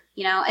hard,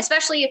 you know,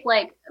 especially if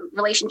like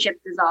relationships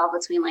dissolve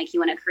between like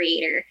you and a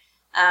creator,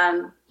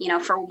 you know,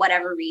 for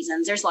whatever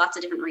reasons. There's lots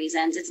of different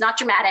reasons. It's not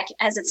dramatic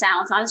as it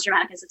sounds, not as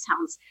dramatic as it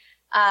sounds.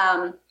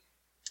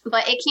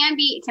 But it can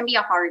be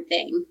a hard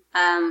thing.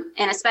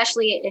 And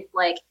especially if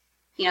like,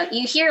 you know,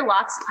 you hear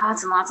lots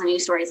and lots of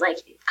news stories, like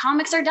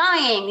comics are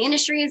dying, the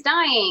industry is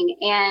dying,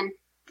 and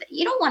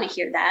you don't want to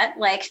hear that.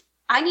 Like,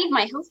 I need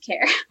my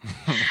healthcare.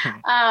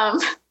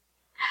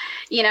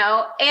 You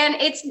know, and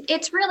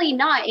it's really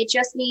not. It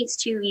just needs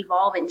to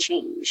evolve and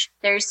change.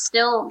 There's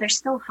still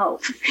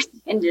hope for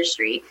the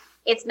industry.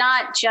 It's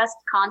not just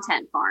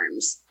content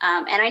farms.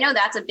 And I know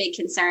that's a big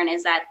concern,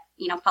 is that,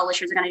 you know,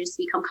 publishers are going to just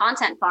become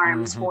content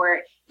farms for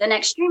the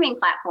next streaming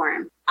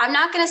platform. I'm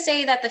not going to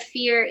say that the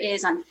fear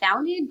is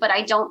unfounded, but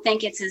I don't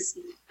think it's as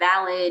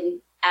valid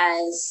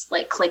as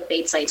like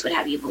clickbait sites would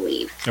have you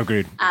believe.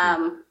 Agreed.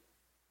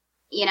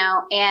 You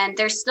know, and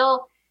there's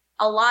still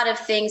a lot of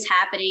things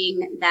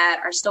happening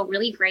that are still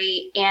really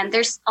great. And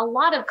there's a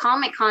lot of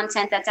comic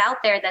content that's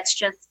out there that's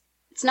just,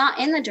 it's not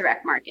in the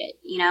direct market.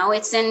 You know,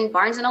 it's in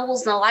Barnes and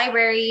Nobles and the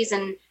libraries,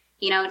 and,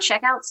 you know,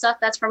 check out stuff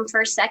that's from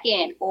First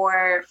Second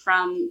or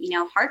from, you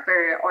know,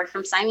 Harper or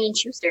from Simon &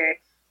 Schuster.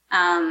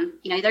 You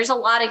know, there's a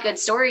lot of good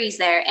stories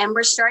there, and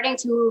we're starting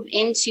to move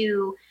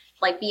into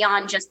like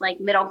beyond just like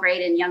middle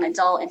grade and young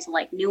adult into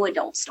like new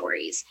adult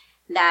stories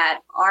that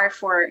are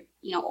for,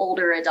 you know,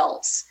 older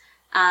adults,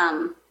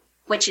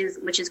 which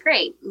is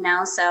great, you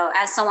know. So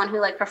as someone who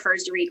like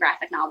prefers to read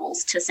graphic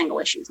novels to single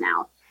issues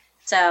now,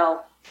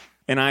 so.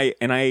 And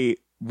I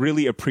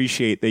really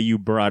appreciate that you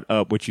brought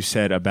up what you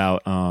said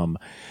about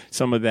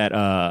some of that,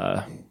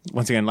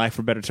 once again, lack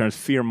for better terms,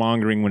 fear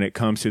mongering when it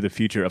comes to the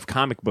future of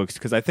comic books,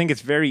 because I think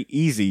it's very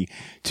easy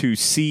to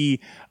see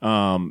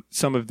some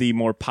of the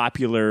more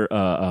popular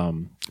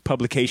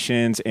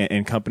publications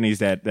and companies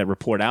that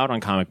report out on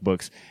comic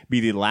books be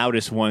the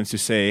loudest ones to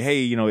say, hey,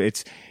 you know,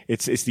 it's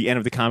the end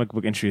of the comic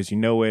book industry as you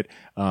know it.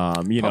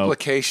 You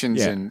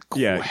Publications know, and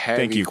heavy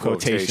thank you,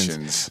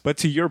 quotations. But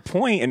to your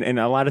point, and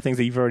a lot of things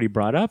that you've already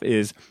brought up,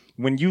 is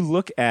when you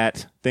look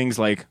at things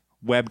like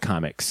web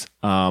comics,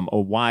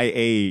 or YA,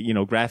 you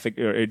know, graphic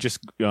or just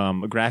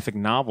graphic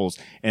novels,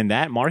 and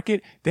that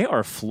market, they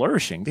are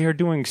flourishing. They are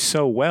doing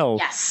so well.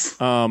 Yes.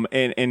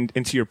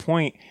 And to your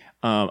point,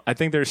 I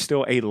think there's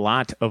still a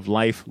lot of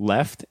life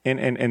left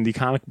in the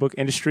comic book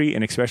industry,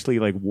 and especially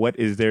like what's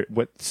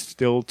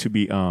still to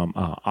be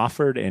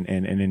offered and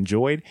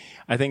enjoyed.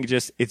 I think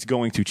it's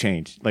going to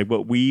change. Like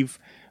what we've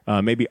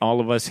maybe all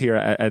of us here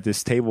at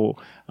this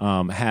table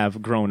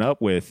have grown up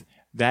with,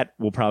 that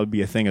will probably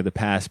be a thing of the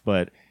past.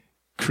 But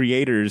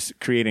creators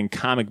creating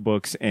comic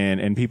books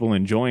and people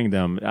enjoying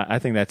them, I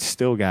think that's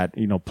still got,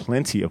 you know,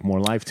 plenty of more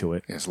life to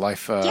it. Yes, life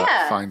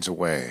finds a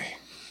way.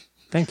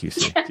 Thank you,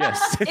 Steve.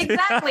 Yes.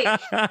 Exactly.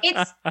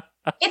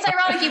 It's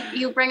ironic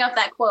you bring up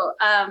that quote,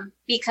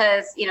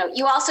 because, you know,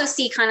 you also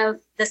see kind of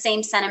the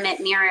same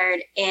sentiment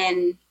mirrored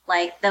in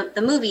like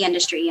the movie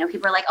industry. You know,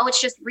 people are like, oh, it's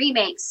just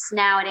remakes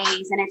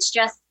nowadays, and it's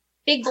just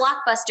big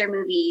blockbuster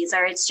movies,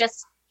 or it's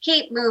just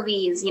cape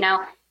movies. You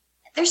know,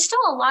 there's still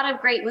a lot of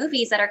great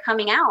movies that are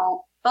coming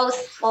out.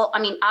 Well,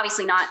 I mean,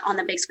 obviously not on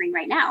the big screen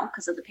right now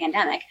because of the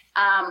pandemic.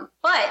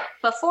 But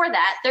before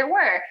that, there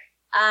were.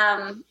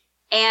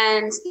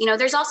 And, you know,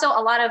 there's also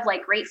a lot of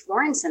like great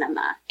foreign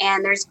cinema,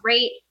 and there's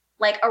great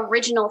like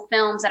original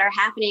films that are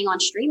happening on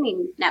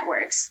streaming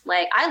networks.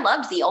 Like I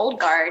loved The Old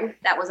Guard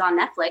that was on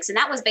Netflix, and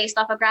that was based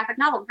off a graphic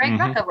novel. Greg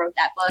Rucka wrote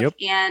that book,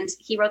 and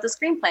he wrote the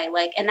screenplay.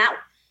 Like, and that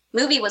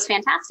movie was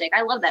fantastic.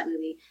 I love that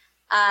movie.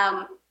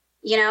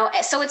 You know,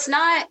 so it's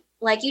not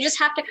like you just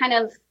have to kind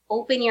of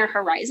open your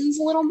horizons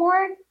a little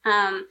more.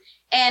 And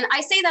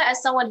I say that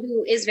as someone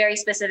who is very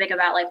specific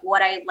about like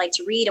what I like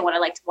to read and what I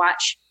like to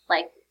watch.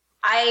 Like,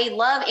 I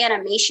love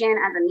animation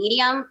as a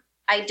medium.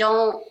 I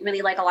don't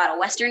really like a lot of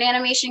Western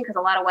animation because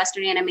a lot of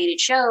Western animated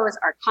shows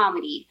are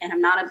comedy, and I'm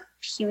not a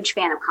huge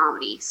fan of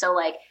comedy. So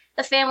like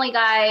the Family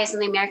Guys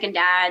and the American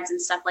Dads and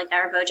stuff like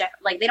that, or BoJack,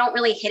 like they don't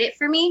really hit it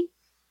for me.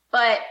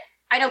 But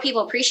I know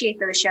people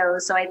appreciate those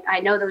shows, so I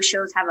know those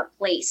shows have a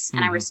place,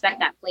 and I respect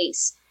that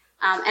place.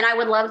 And I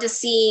would love to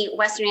see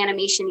Western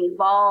animation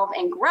evolve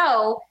and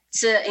grow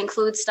to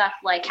include stuff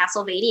like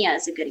Castlevania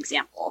is a good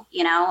example,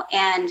 you know,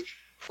 and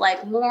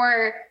like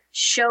more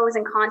shows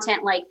and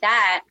content like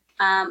that.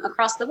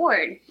 Across the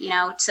board, you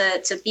know,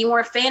 to be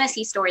more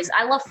fantasy stories.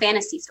 I love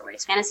fantasy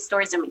stories. Fantasy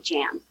stories are my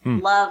jam.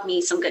 Love me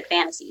some good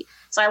fantasy.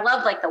 So I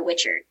love like The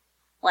Witcher.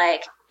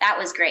 Like that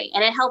was great.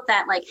 And it helped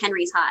that like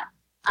Henry's hot.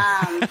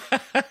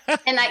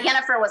 And that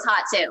Yennefer was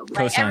hot too.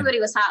 Like Cosign.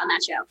 Everybody was hot on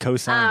that show.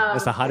 Cosign.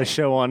 That's the hottest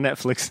show on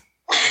Netflix.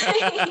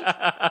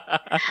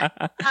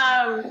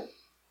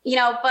 You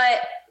know,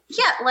 but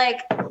yeah,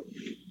 like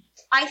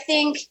I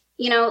think,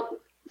 you know,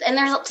 and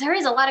there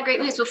is a lot of great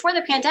movies. Before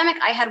the pandemic,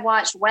 I had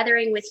watched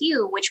Weathering with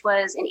You, which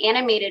was an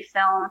animated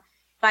film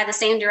by the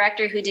same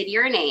director who did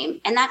Your Name.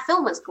 And that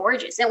film was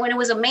gorgeous. And when it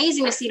was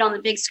amazing to see it on the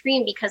big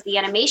screen because the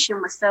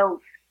animation was so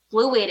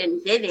fluid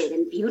and vivid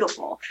and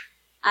beautiful.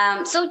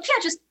 So yeah,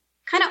 just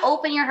kind of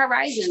open your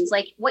horizons.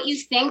 Like what you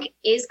think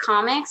is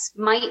comics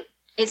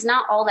is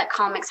not all that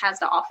comics has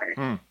to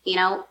offer. You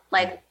know,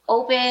 like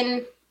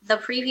open the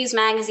previews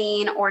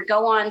magazine or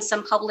go on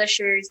some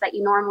publishers that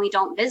you normally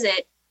don't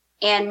visit.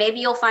 And maybe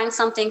you'll find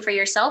something for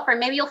yourself, or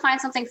maybe you'll find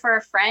something for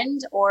a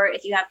friend, or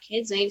if you have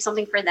kids, maybe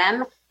something for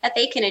them that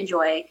they can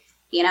enjoy,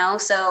 you know?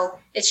 So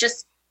it's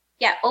just,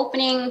 yeah,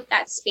 opening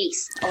that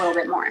space a little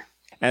bit more.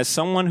 As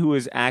someone who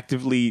is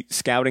actively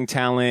scouting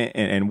talent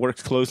and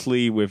works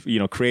closely with, you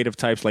know, creative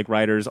types like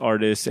writers,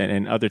 artists,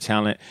 and other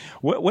talent,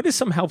 what is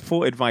some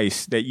helpful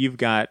advice that you've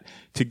got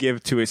to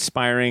give to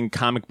aspiring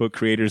comic book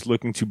creators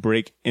looking to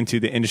break into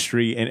the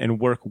industry and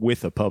work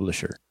with a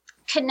publisher?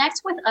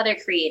 Connect with other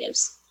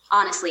creatives.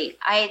 Honestly,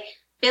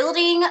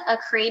 building a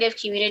creative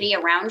community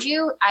around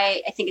you,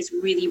 I think is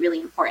really,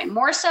 really important.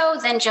 More so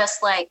than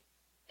just like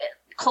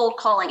cold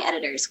calling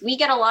editors. We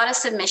get a lot of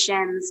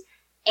submissions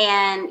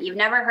and you've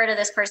never heard of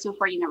this person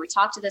before. You've never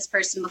talked to this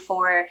person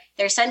before.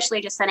 They're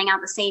essentially just sending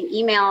out the same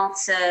email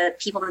to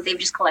people that they've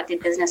just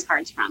collected business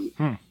cards from.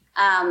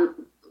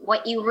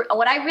 What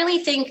I really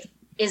think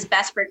is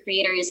best for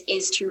creators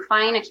is to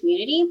find a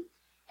community.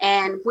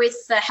 And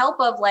with the help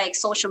of like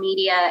social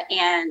media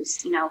and,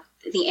 you know,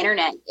 the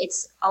internet,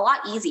 it's a lot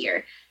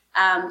easier.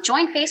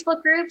 Join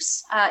Facebook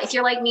groups. If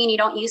you're like me and you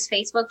don't use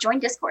Facebook, join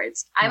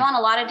Discords. I'm on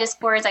a lot of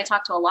Discords. I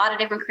talk to a lot of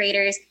different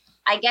creators.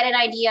 I get an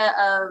idea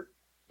of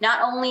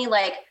not only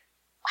like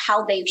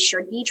how they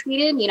should be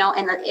treated, you know,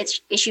 and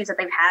the issues that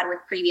they've had with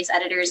previous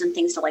editors and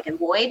things to like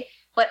avoid,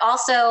 but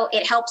also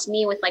it helps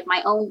me with like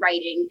my own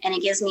writing. And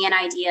it gives me an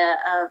idea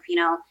of, you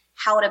know,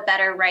 how to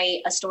better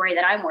write a story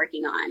that I'm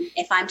working on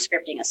if I'm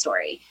scripting a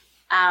story.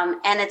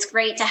 And it's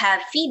great to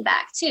have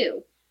feedback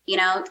too. You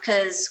know,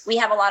 because we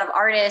have a lot of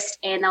artists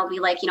and they'll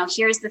be like, you know,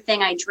 here's the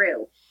thing I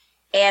drew.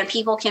 And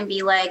people can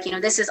be like, you know,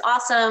 this is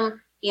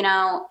awesome, you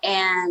know,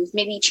 and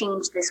maybe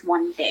change this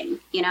one thing,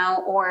 you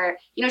know, or,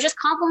 you know, just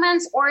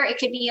compliments, or it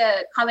could be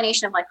a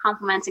combination of like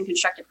compliments and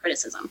constructive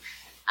criticism.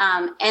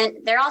 And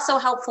they're also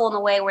helpful in the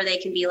way where they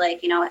can be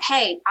like, you know,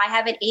 hey, I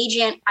have an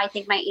agent. I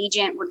think my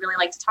agent would really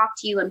like to talk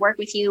to you and work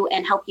with you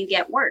and help you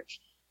get work,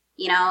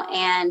 you know,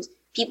 and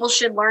people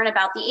should learn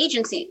about the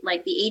agency,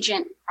 like the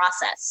agent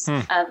process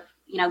of,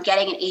 you know,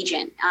 getting an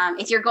agent.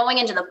 If you're going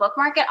into the book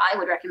market, I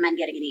would recommend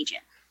getting an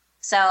agent.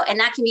 So, and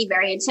that can be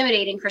very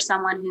intimidating for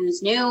someone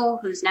who's new,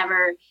 who's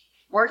never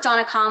worked on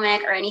a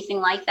comic or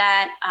anything like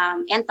that.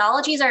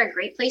 Anthologies are a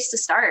great place to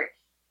start.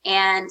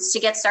 And to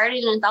get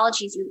started in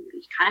anthologies, you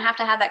kind of have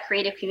to have that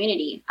creative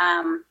community.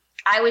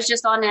 I was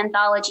just on an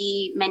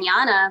anthology,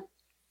 Manana,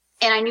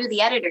 and I knew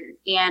the editor,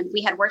 and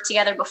we had worked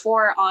together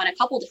before on a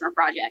couple different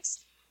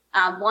projects.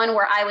 One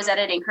where I was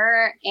editing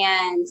her,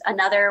 and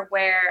another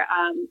where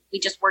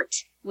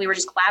we were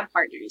just collab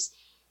partners.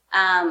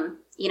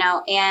 You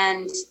know,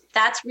 and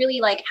that's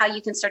really like how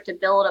you can start to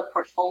build a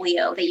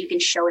portfolio that you can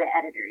show to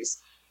editors.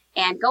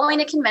 And going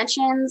to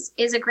conventions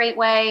is a great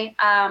way.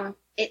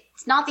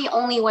 It's not the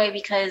only way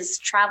because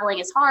traveling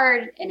is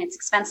hard and it's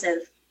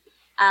expensive.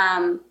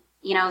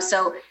 You know,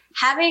 so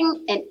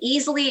having an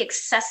easily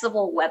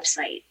accessible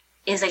website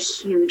is a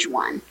huge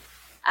one.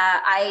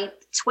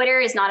 Twitter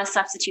is not a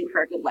substitute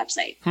for a good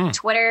website.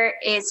 Twitter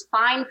is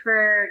fine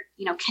for,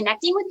 you know,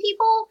 connecting with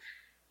people,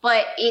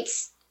 but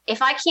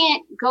if I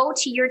can't go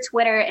to your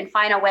Twitter and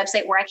find a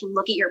website where I can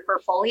look at your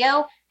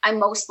portfolio, I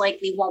most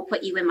likely won't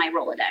put you in my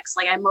Rolodex.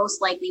 Like I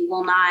most likely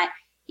will not,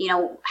 you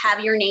know,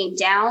 have your name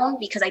down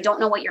because I don't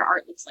know what your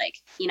art looks like,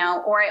 you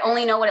know, or I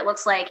only know what it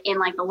looks like in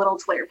like the little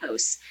Twitter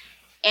posts.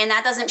 And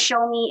that doesn't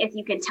show me if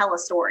you can tell a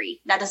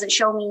story. That doesn't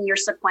show me your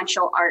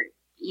sequential art.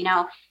 You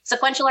know,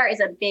 sequential art is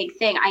a big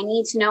thing. I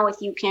need to know if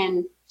you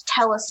can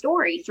tell a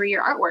story through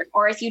your artwork,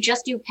 or if you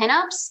just do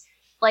pinups,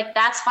 like,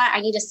 that's fine.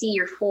 I need to see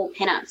your full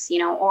pinups, you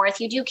know, or if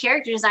you do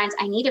character designs,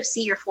 I need to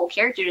see your full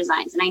character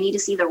designs and I need to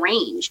see the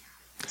range.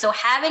 So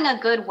having a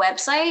good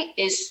website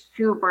is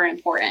super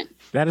important.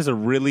 That is a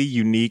really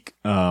unique,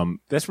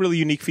 that's really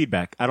unique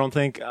feedback. I don't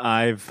think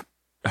I've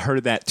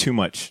heard that too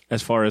much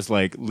as far as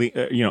like,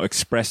 you know,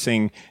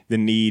 expressing the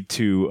need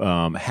to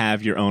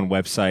have your own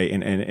website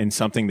and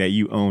something that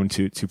you own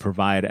to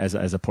provide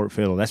as a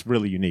portfolio. That's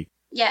really unique.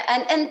 Yeah.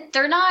 And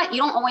they're not, you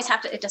don't always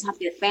have to, it doesn't have to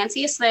be the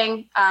fanciest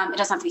thing. It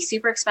doesn't have to be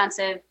super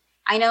expensive.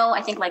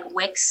 I think like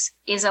Wix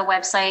is a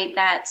website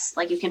that's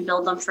like, you can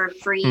build them for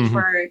free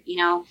for, you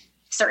know,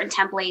 certain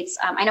templates.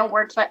 I know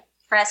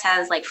WordPress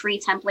has like free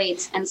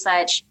templates and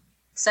such.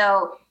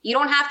 So you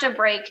don't have to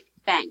break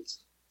bank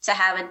to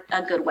have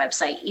a good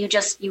website.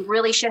 You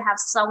really should have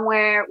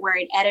somewhere where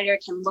an editor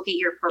can look at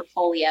your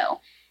portfolio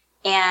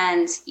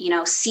and, you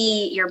know,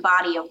 see your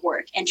body of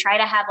work and try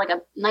to have like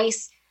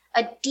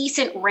a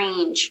decent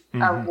range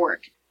of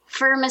work.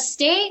 For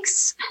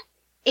mistakes,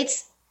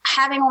 it's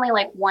having only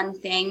like one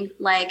thing,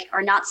 like,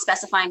 or not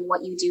specifying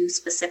what you do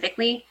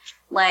specifically.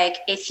 Like,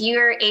 if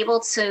you're able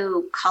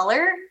to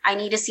color, I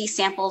need to see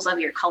samples of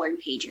your colored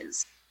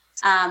pages.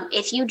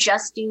 If you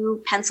just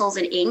do pencils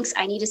and inks,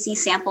 I need to see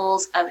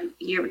samples of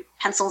your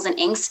pencils and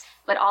inks,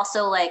 but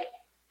also like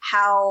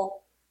how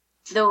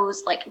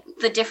those, like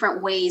the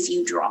different ways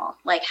you draw,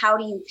 like how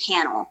do you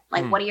panel?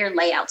 Like what do your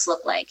layouts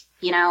look like?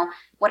 You know,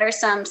 what are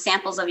some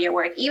samples of your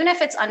work? Even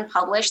if it's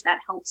unpublished, that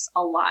helps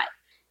a lot.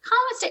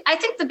 I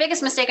think the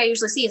biggest mistake I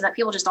usually see is that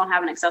people just don't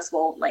have an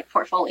accessible like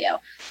portfolio.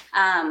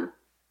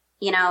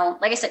 You know,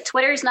 like I said,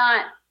 Twitter's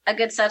not a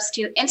good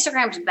substitute.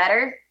 Instagram's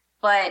better,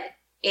 but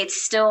it's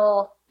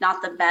still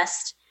not the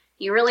best.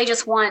 You really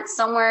just want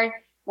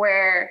somewhere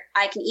where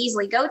I can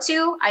easily go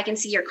to. I can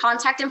see your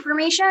contact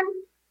information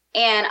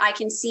and I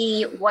can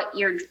see what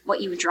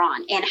you've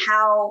drawn and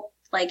how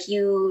like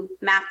you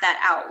map that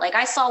out. Like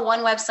I saw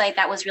one website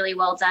that was really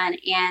well done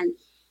and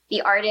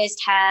the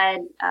artist had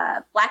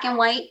black and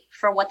white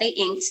for what they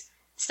inked,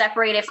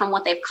 separated from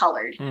what they've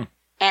colored,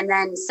 and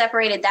then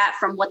separated that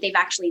from what they've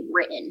actually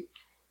written,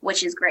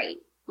 which is great.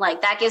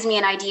 Like that gives me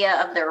an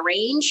idea of their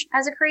range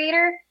as a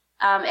creator.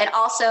 And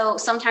also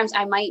sometimes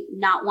I might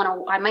not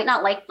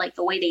like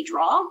the way they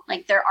draw,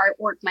 like their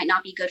artwork might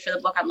not be good for the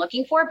book I'm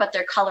looking for, but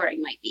their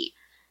coloring might be.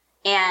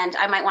 And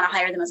I might want to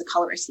hire them as a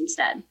colorist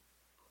instead.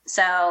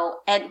 So,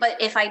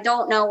 but if I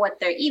don't know what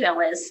their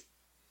email is,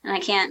 and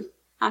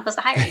I'm supposed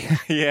to hire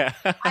you. Yeah.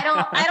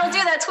 I don't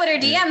do that Twitter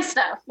DM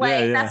stuff.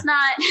 Like that's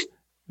not,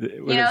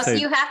 you know, so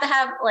you have to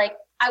have like,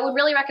 I would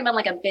really recommend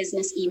like a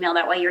business email.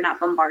 That way you're not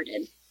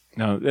bombarded.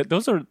 No,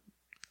 those are,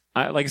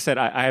 like I said,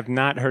 I have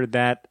not heard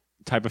that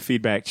type of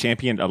feedback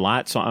championed a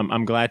lot. So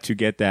I'm glad to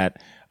get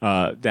that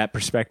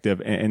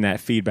perspective and that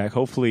feedback.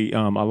 Hopefully,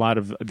 a lot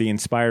of the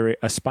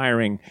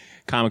aspiring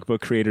comic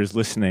book creators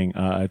listening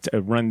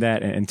to run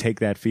that and take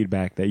that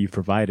feedback that you've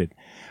provided.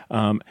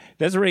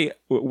 Desiree,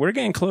 we're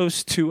getting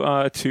close to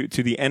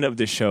the end of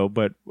the show,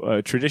 but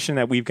a tradition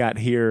that we've got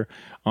here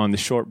on the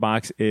Short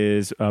Box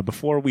is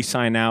before we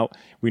sign out,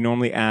 we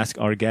normally ask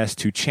our guests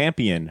to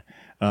champion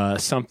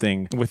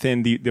something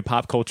within the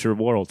pop culture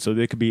world. So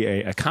there could be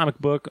a comic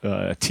book,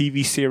 a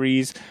TV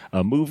series,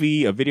 a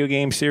movie, a video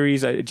game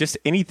series, just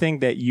anything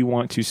that you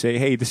want to say,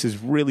 hey, this is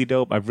really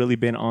dope. I've really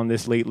been on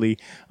this lately.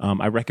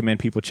 I recommend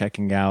people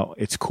checking out.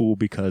 It's cool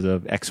because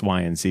of X,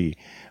 Y, and Z.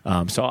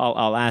 So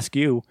I'll ask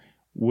you,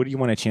 what do you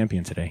want to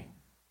champion today?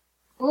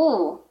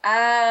 Ooh,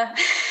 oh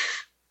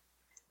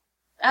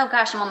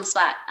gosh, I'm on the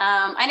spot.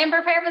 I didn't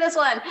prepare for this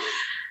one.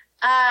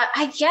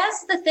 I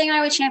guess the thing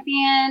I would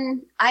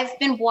champion, I've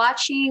been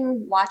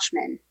watching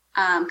Watchmen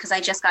because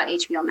I just got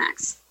HBO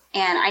Max.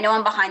 And I know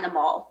I'm behind the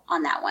ball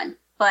on that one,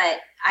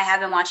 but I have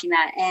been watching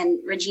that. And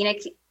Regina,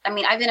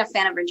 I've been a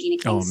fan of Regina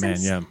King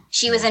since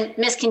she was in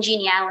Miss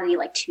Congeniality,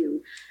 like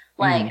 2.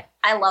 Like,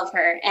 I love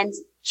her. And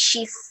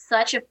she's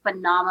such a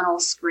phenomenal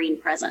screen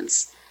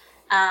presence.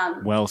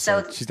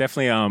 So she's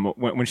definitely,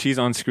 when she's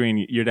on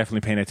screen, you're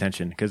definitely paying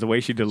attention because the way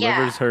she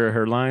delivers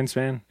her lines,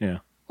 man. Yeah.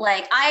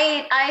 Like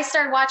I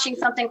started watching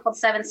something called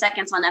 7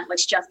 Seconds on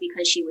Netflix just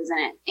because she was in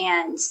it.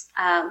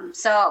 And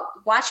so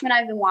Watchmen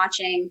I've been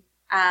watching.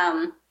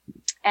 And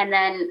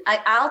then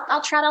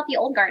I'll trot out the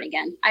Old Guard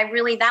again.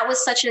 That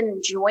was such an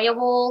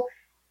enjoyable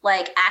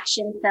like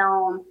action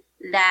film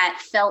that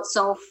felt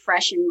so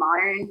fresh and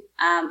modern.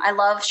 I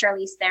love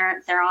Charlize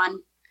Theron.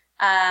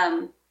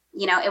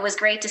 You know, it was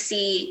great to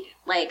see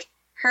like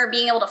her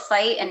being able to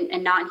fight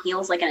and not in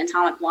heels like an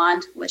Atomic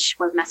Blonde, which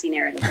was messy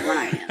narrative.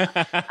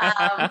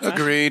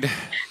 Agreed.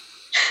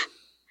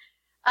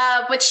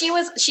 But she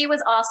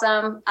was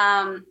awesome.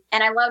 And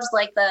I loved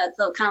like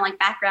the kind of like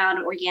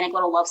background organic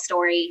little love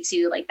story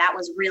too. Like that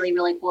was really,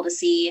 really cool to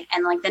see.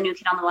 And like the New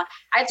Kid on the Block,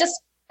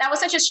 that was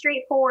such a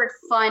straightforward,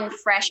 fun,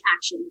 fresh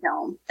action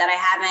film that I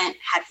haven't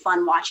had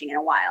fun watching in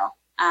a while.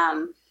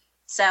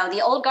 So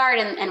the Old Guard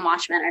and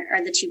Watchmen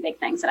are the two big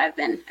things that I've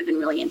been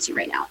really into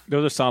right now.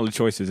 Those are solid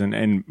choices,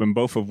 and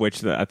both of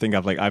which that I think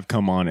I've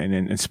come on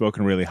and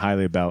spoken really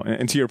highly about.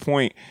 And to your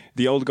point,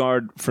 the Old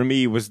Guard for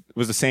me was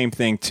the same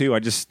thing too. I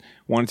just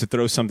wanted to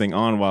throw something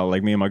on while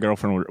like me and my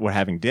girlfriend were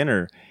having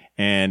dinner.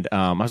 And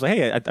I was like,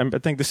 hey, I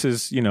think this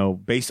is,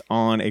 based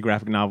on a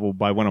graphic novel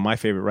by one of my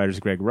favorite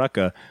writers, Greg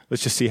Rucka.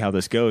 Let's just see how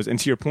this goes. And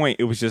to your point,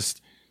 it was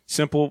just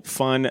simple,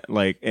 fun,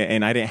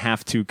 and I didn't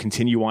have to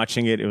continue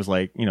watching it. It was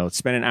like,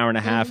 spend an hour and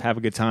a half, have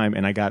a good time,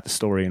 and I got the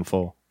story in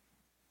full.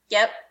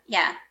 Yep.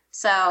 Yeah.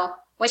 So,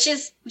 which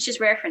is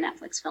rare for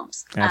Netflix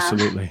films.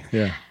 Absolutely.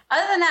 Yeah.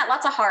 Other than that,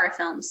 lots of horror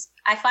films.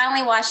 I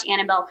finally watched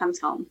Annabelle Comes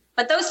Home.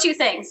 But those two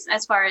things,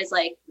 as far as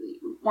like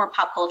more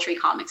pop culture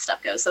comic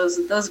stuff goes, those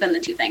have been the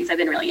two things I've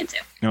been really into.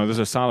 No, those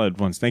are solid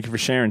ones. Thank you for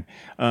sharing.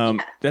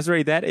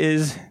 Desiree, that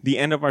is the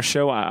end of our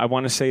show. I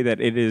want to say that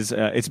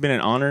it's been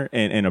an honor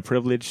and a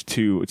privilege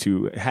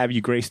to have you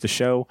grace the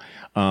show,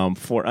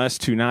 for us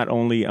to not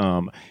only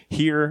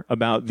hear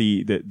about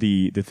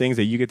the things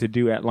that you get to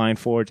do at Lion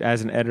Forge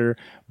as an editor,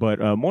 but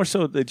more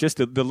so just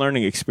the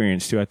learning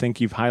experience too. I think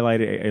you've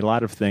highlighted a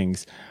lot of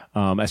things.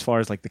 As far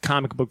as like the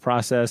comic book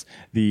process,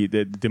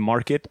 the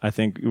market, I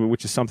think,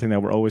 which is something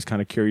that we're always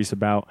kind of curious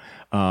about,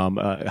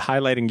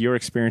 highlighting your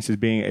experiences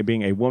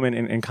being a woman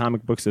in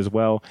comic books as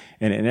well,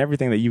 and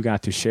everything that you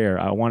got to share.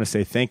 I want to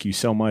say thank you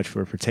so much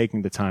for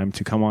taking the time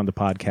to come on the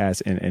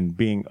podcast and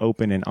being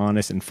open and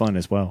honest and fun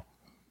as well.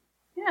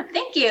 Yeah,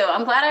 thank you.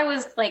 I'm glad I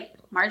was like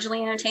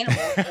marginally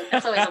entertainable.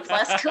 That's always a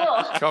plus.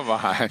 Cool. Come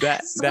on.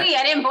 Sweet.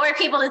 I didn't bore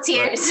people to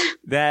tears.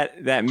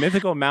 That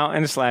mythical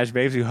mountain /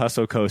 Babes Who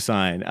Hustle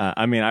cosign.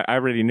 I mean, I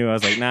already knew. I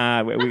was like,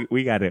 nah,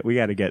 we got it. We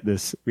got to get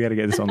this. We got to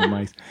get this on the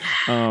mic.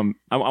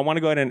 I want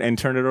to go ahead and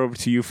turn it over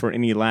to you for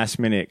any last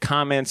minute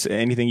comments,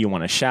 anything you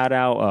want to shout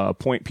out,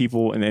 point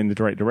people in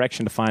the right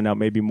direction to find out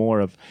maybe more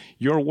of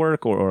your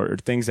work or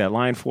things that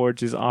Lion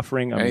Forge is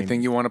offering.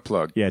 Anything you want to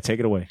plug. Yeah, take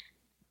it away.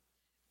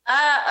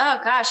 Oh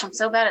gosh, I'm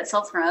so bad at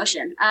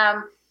self-promotion.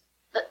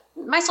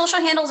 My social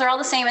handles are all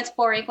the same. It's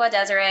Puerto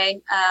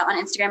Desiree on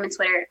Instagram and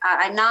Twitter.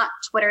 I'm not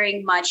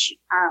Twittering much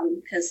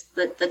because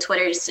the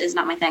Twitter is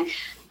not my thing.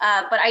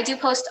 But I do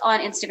post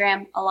on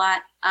Instagram a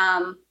lot.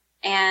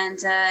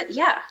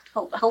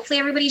 Hopefully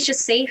everybody's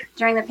just safe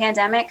during the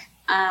pandemic,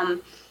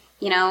 and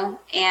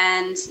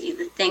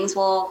things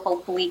will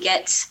hopefully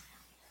get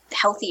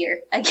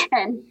healthier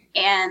again.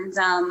 And,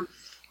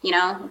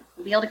 we'll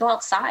be able to go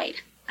outside.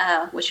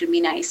 Which would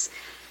be nice.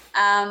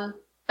 I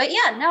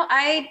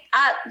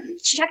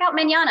check out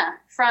Manana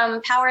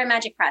from Power and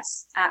Magic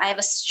Press. I have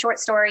a short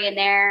story in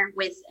there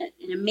with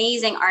an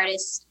amazing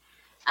artist.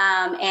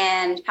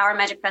 And Power and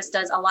Magic Press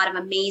does a lot of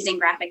amazing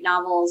graphic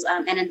novels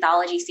and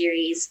anthology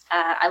series.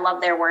 I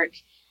love their work.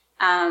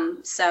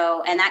 And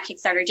that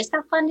Kickstarter just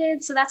got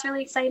funded, so that's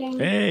really exciting.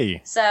 Hey.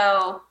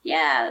 So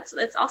yeah,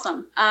 it's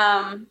awesome.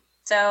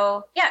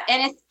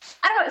 And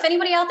I don't know if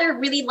anybody out there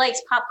really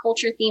likes pop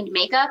culture themed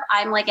makeup.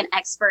 I'm like an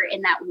expert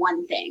in that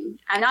one thing.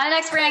 I'm not an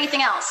expert in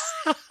anything else,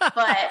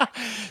 but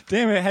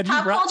damn it, had you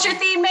culture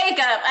themed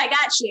makeup, I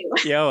got you.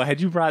 Yo,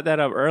 had you brought that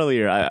up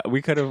earlier,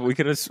 we could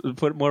have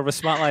put more of a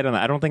spotlight on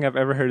that. I don't think I've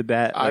ever heard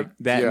that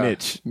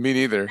niche. Me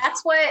neither.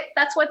 That's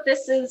what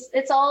this is.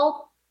 It's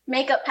all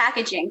makeup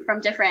packaging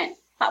from different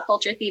pop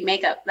culture themed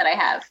makeup that I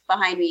have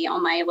behind me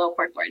on my little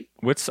corkboard.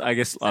 What's, I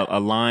guess, a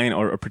line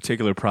or a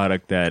particular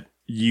product that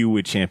you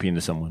would champion to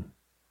someone?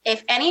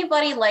 If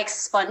anybody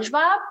likes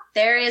SpongeBob,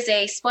 there is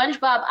a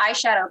SpongeBob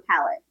eyeshadow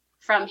palette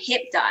from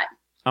Hip Dot.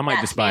 I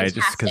might just buy it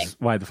just because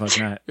why the fuck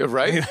not? You're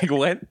right. Like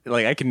what?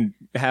 Like I can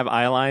have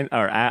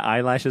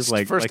eyelashes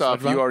like. First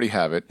off, you already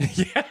have it.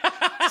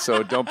 Yeah.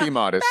 So don't be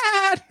modest.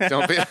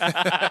 Don't be.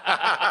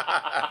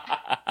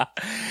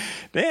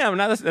 Damn,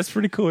 that's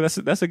pretty cool.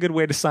 That's a good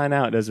way to sign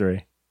out,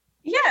 Desiree.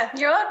 Yeah,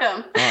 you're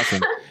welcome.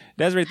 Awesome.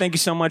 Desiree, thank you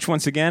so much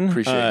once again.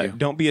 Appreciate you.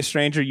 Don't be a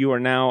stranger. You are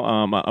now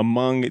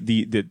among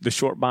the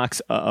Short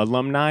Box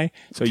alumni,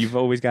 so you've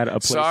always got a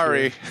place.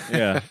 Sorry.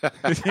 Here.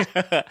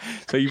 Yeah.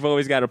 So you've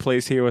always got a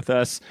place here with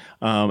us,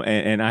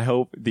 and I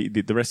hope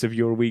the rest of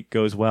your week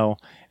goes well.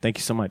 Thank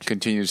you so much.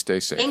 Continue to stay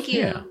safe. Thank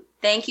you. Yeah.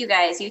 Thank you,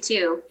 guys. You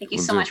too. Thank you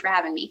so much for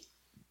having me.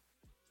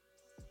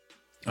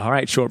 All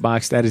right,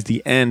 Shortbox, that is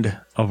the end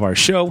of our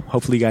show.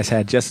 Hopefully you guys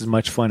had just as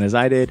much fun as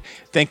I did.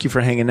 Thank you for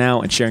hanging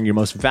out and sharing your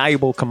most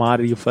valuable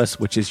commodity with us,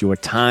 which is your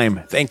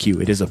time. Thank you.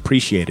 It is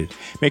appreciated.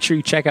 Make sure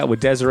you check out what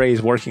Desiree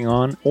is working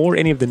on or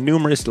any of the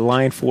numerous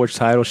Lion Forge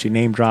titles she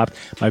name dropped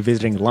by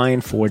visiting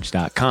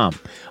lionforge.com.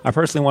 I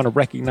personally want to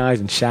recognize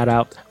and shout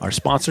out our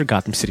sponsor,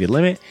 Gotham City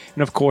Limit,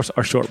 and of course,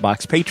 our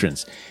Shortbox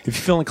patrons. If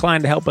you feel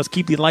inclined to help us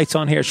keep the lights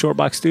on here at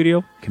Shortbox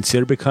Studio,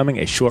 consider becoming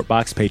a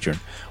Shortbox patron.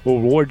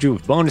 We'll reward you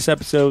with bonus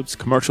episodes,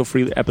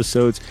 commercial-free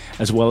episodes,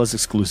 as well as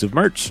exclusive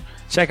merch.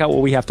 Check out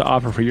what we have to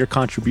offer for your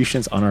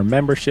contributions on our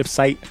membership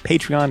site,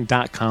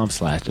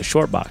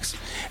 patreon.com/theshortbox.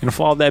 And with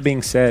all that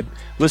being said,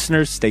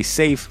 listeners, stay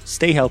safe,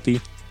 stay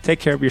healthy, take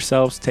care of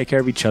yourselves, take care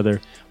of each other.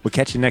 We'll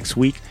catch you next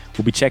week.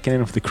 We'll be checking in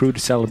with the crew to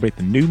celebrate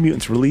the New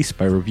Mutants release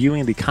by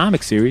reviewing the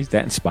comic series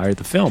that inspired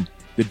the film.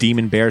 This The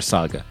Demon Bear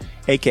Saga,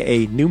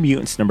 aka New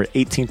Mutants number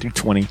 18 through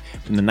 20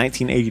 from the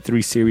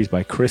 1983 series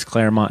by Chris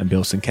Claremont and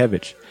Bill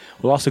Sienkiewicz.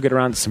 We'll also get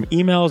around to some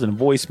emails and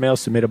voicemails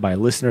submitted by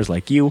listeners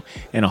like you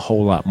and a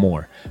whole lot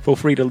more. Feel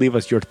free to leave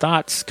us your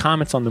thoughts,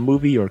 comments on the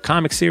movie or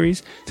comic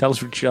series. Tell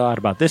us what you thought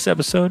about this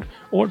episode,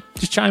 or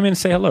just chime in and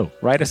say hello.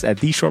 Write us at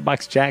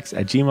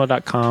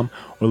theshortboxjacks@gmail.com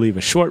or leave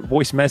a short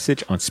voice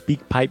message on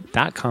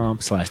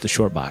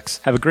speakpipe.com/theshortbox.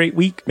 Have a great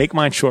week, make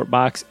mine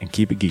Shortbox, and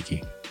keep it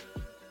geeky.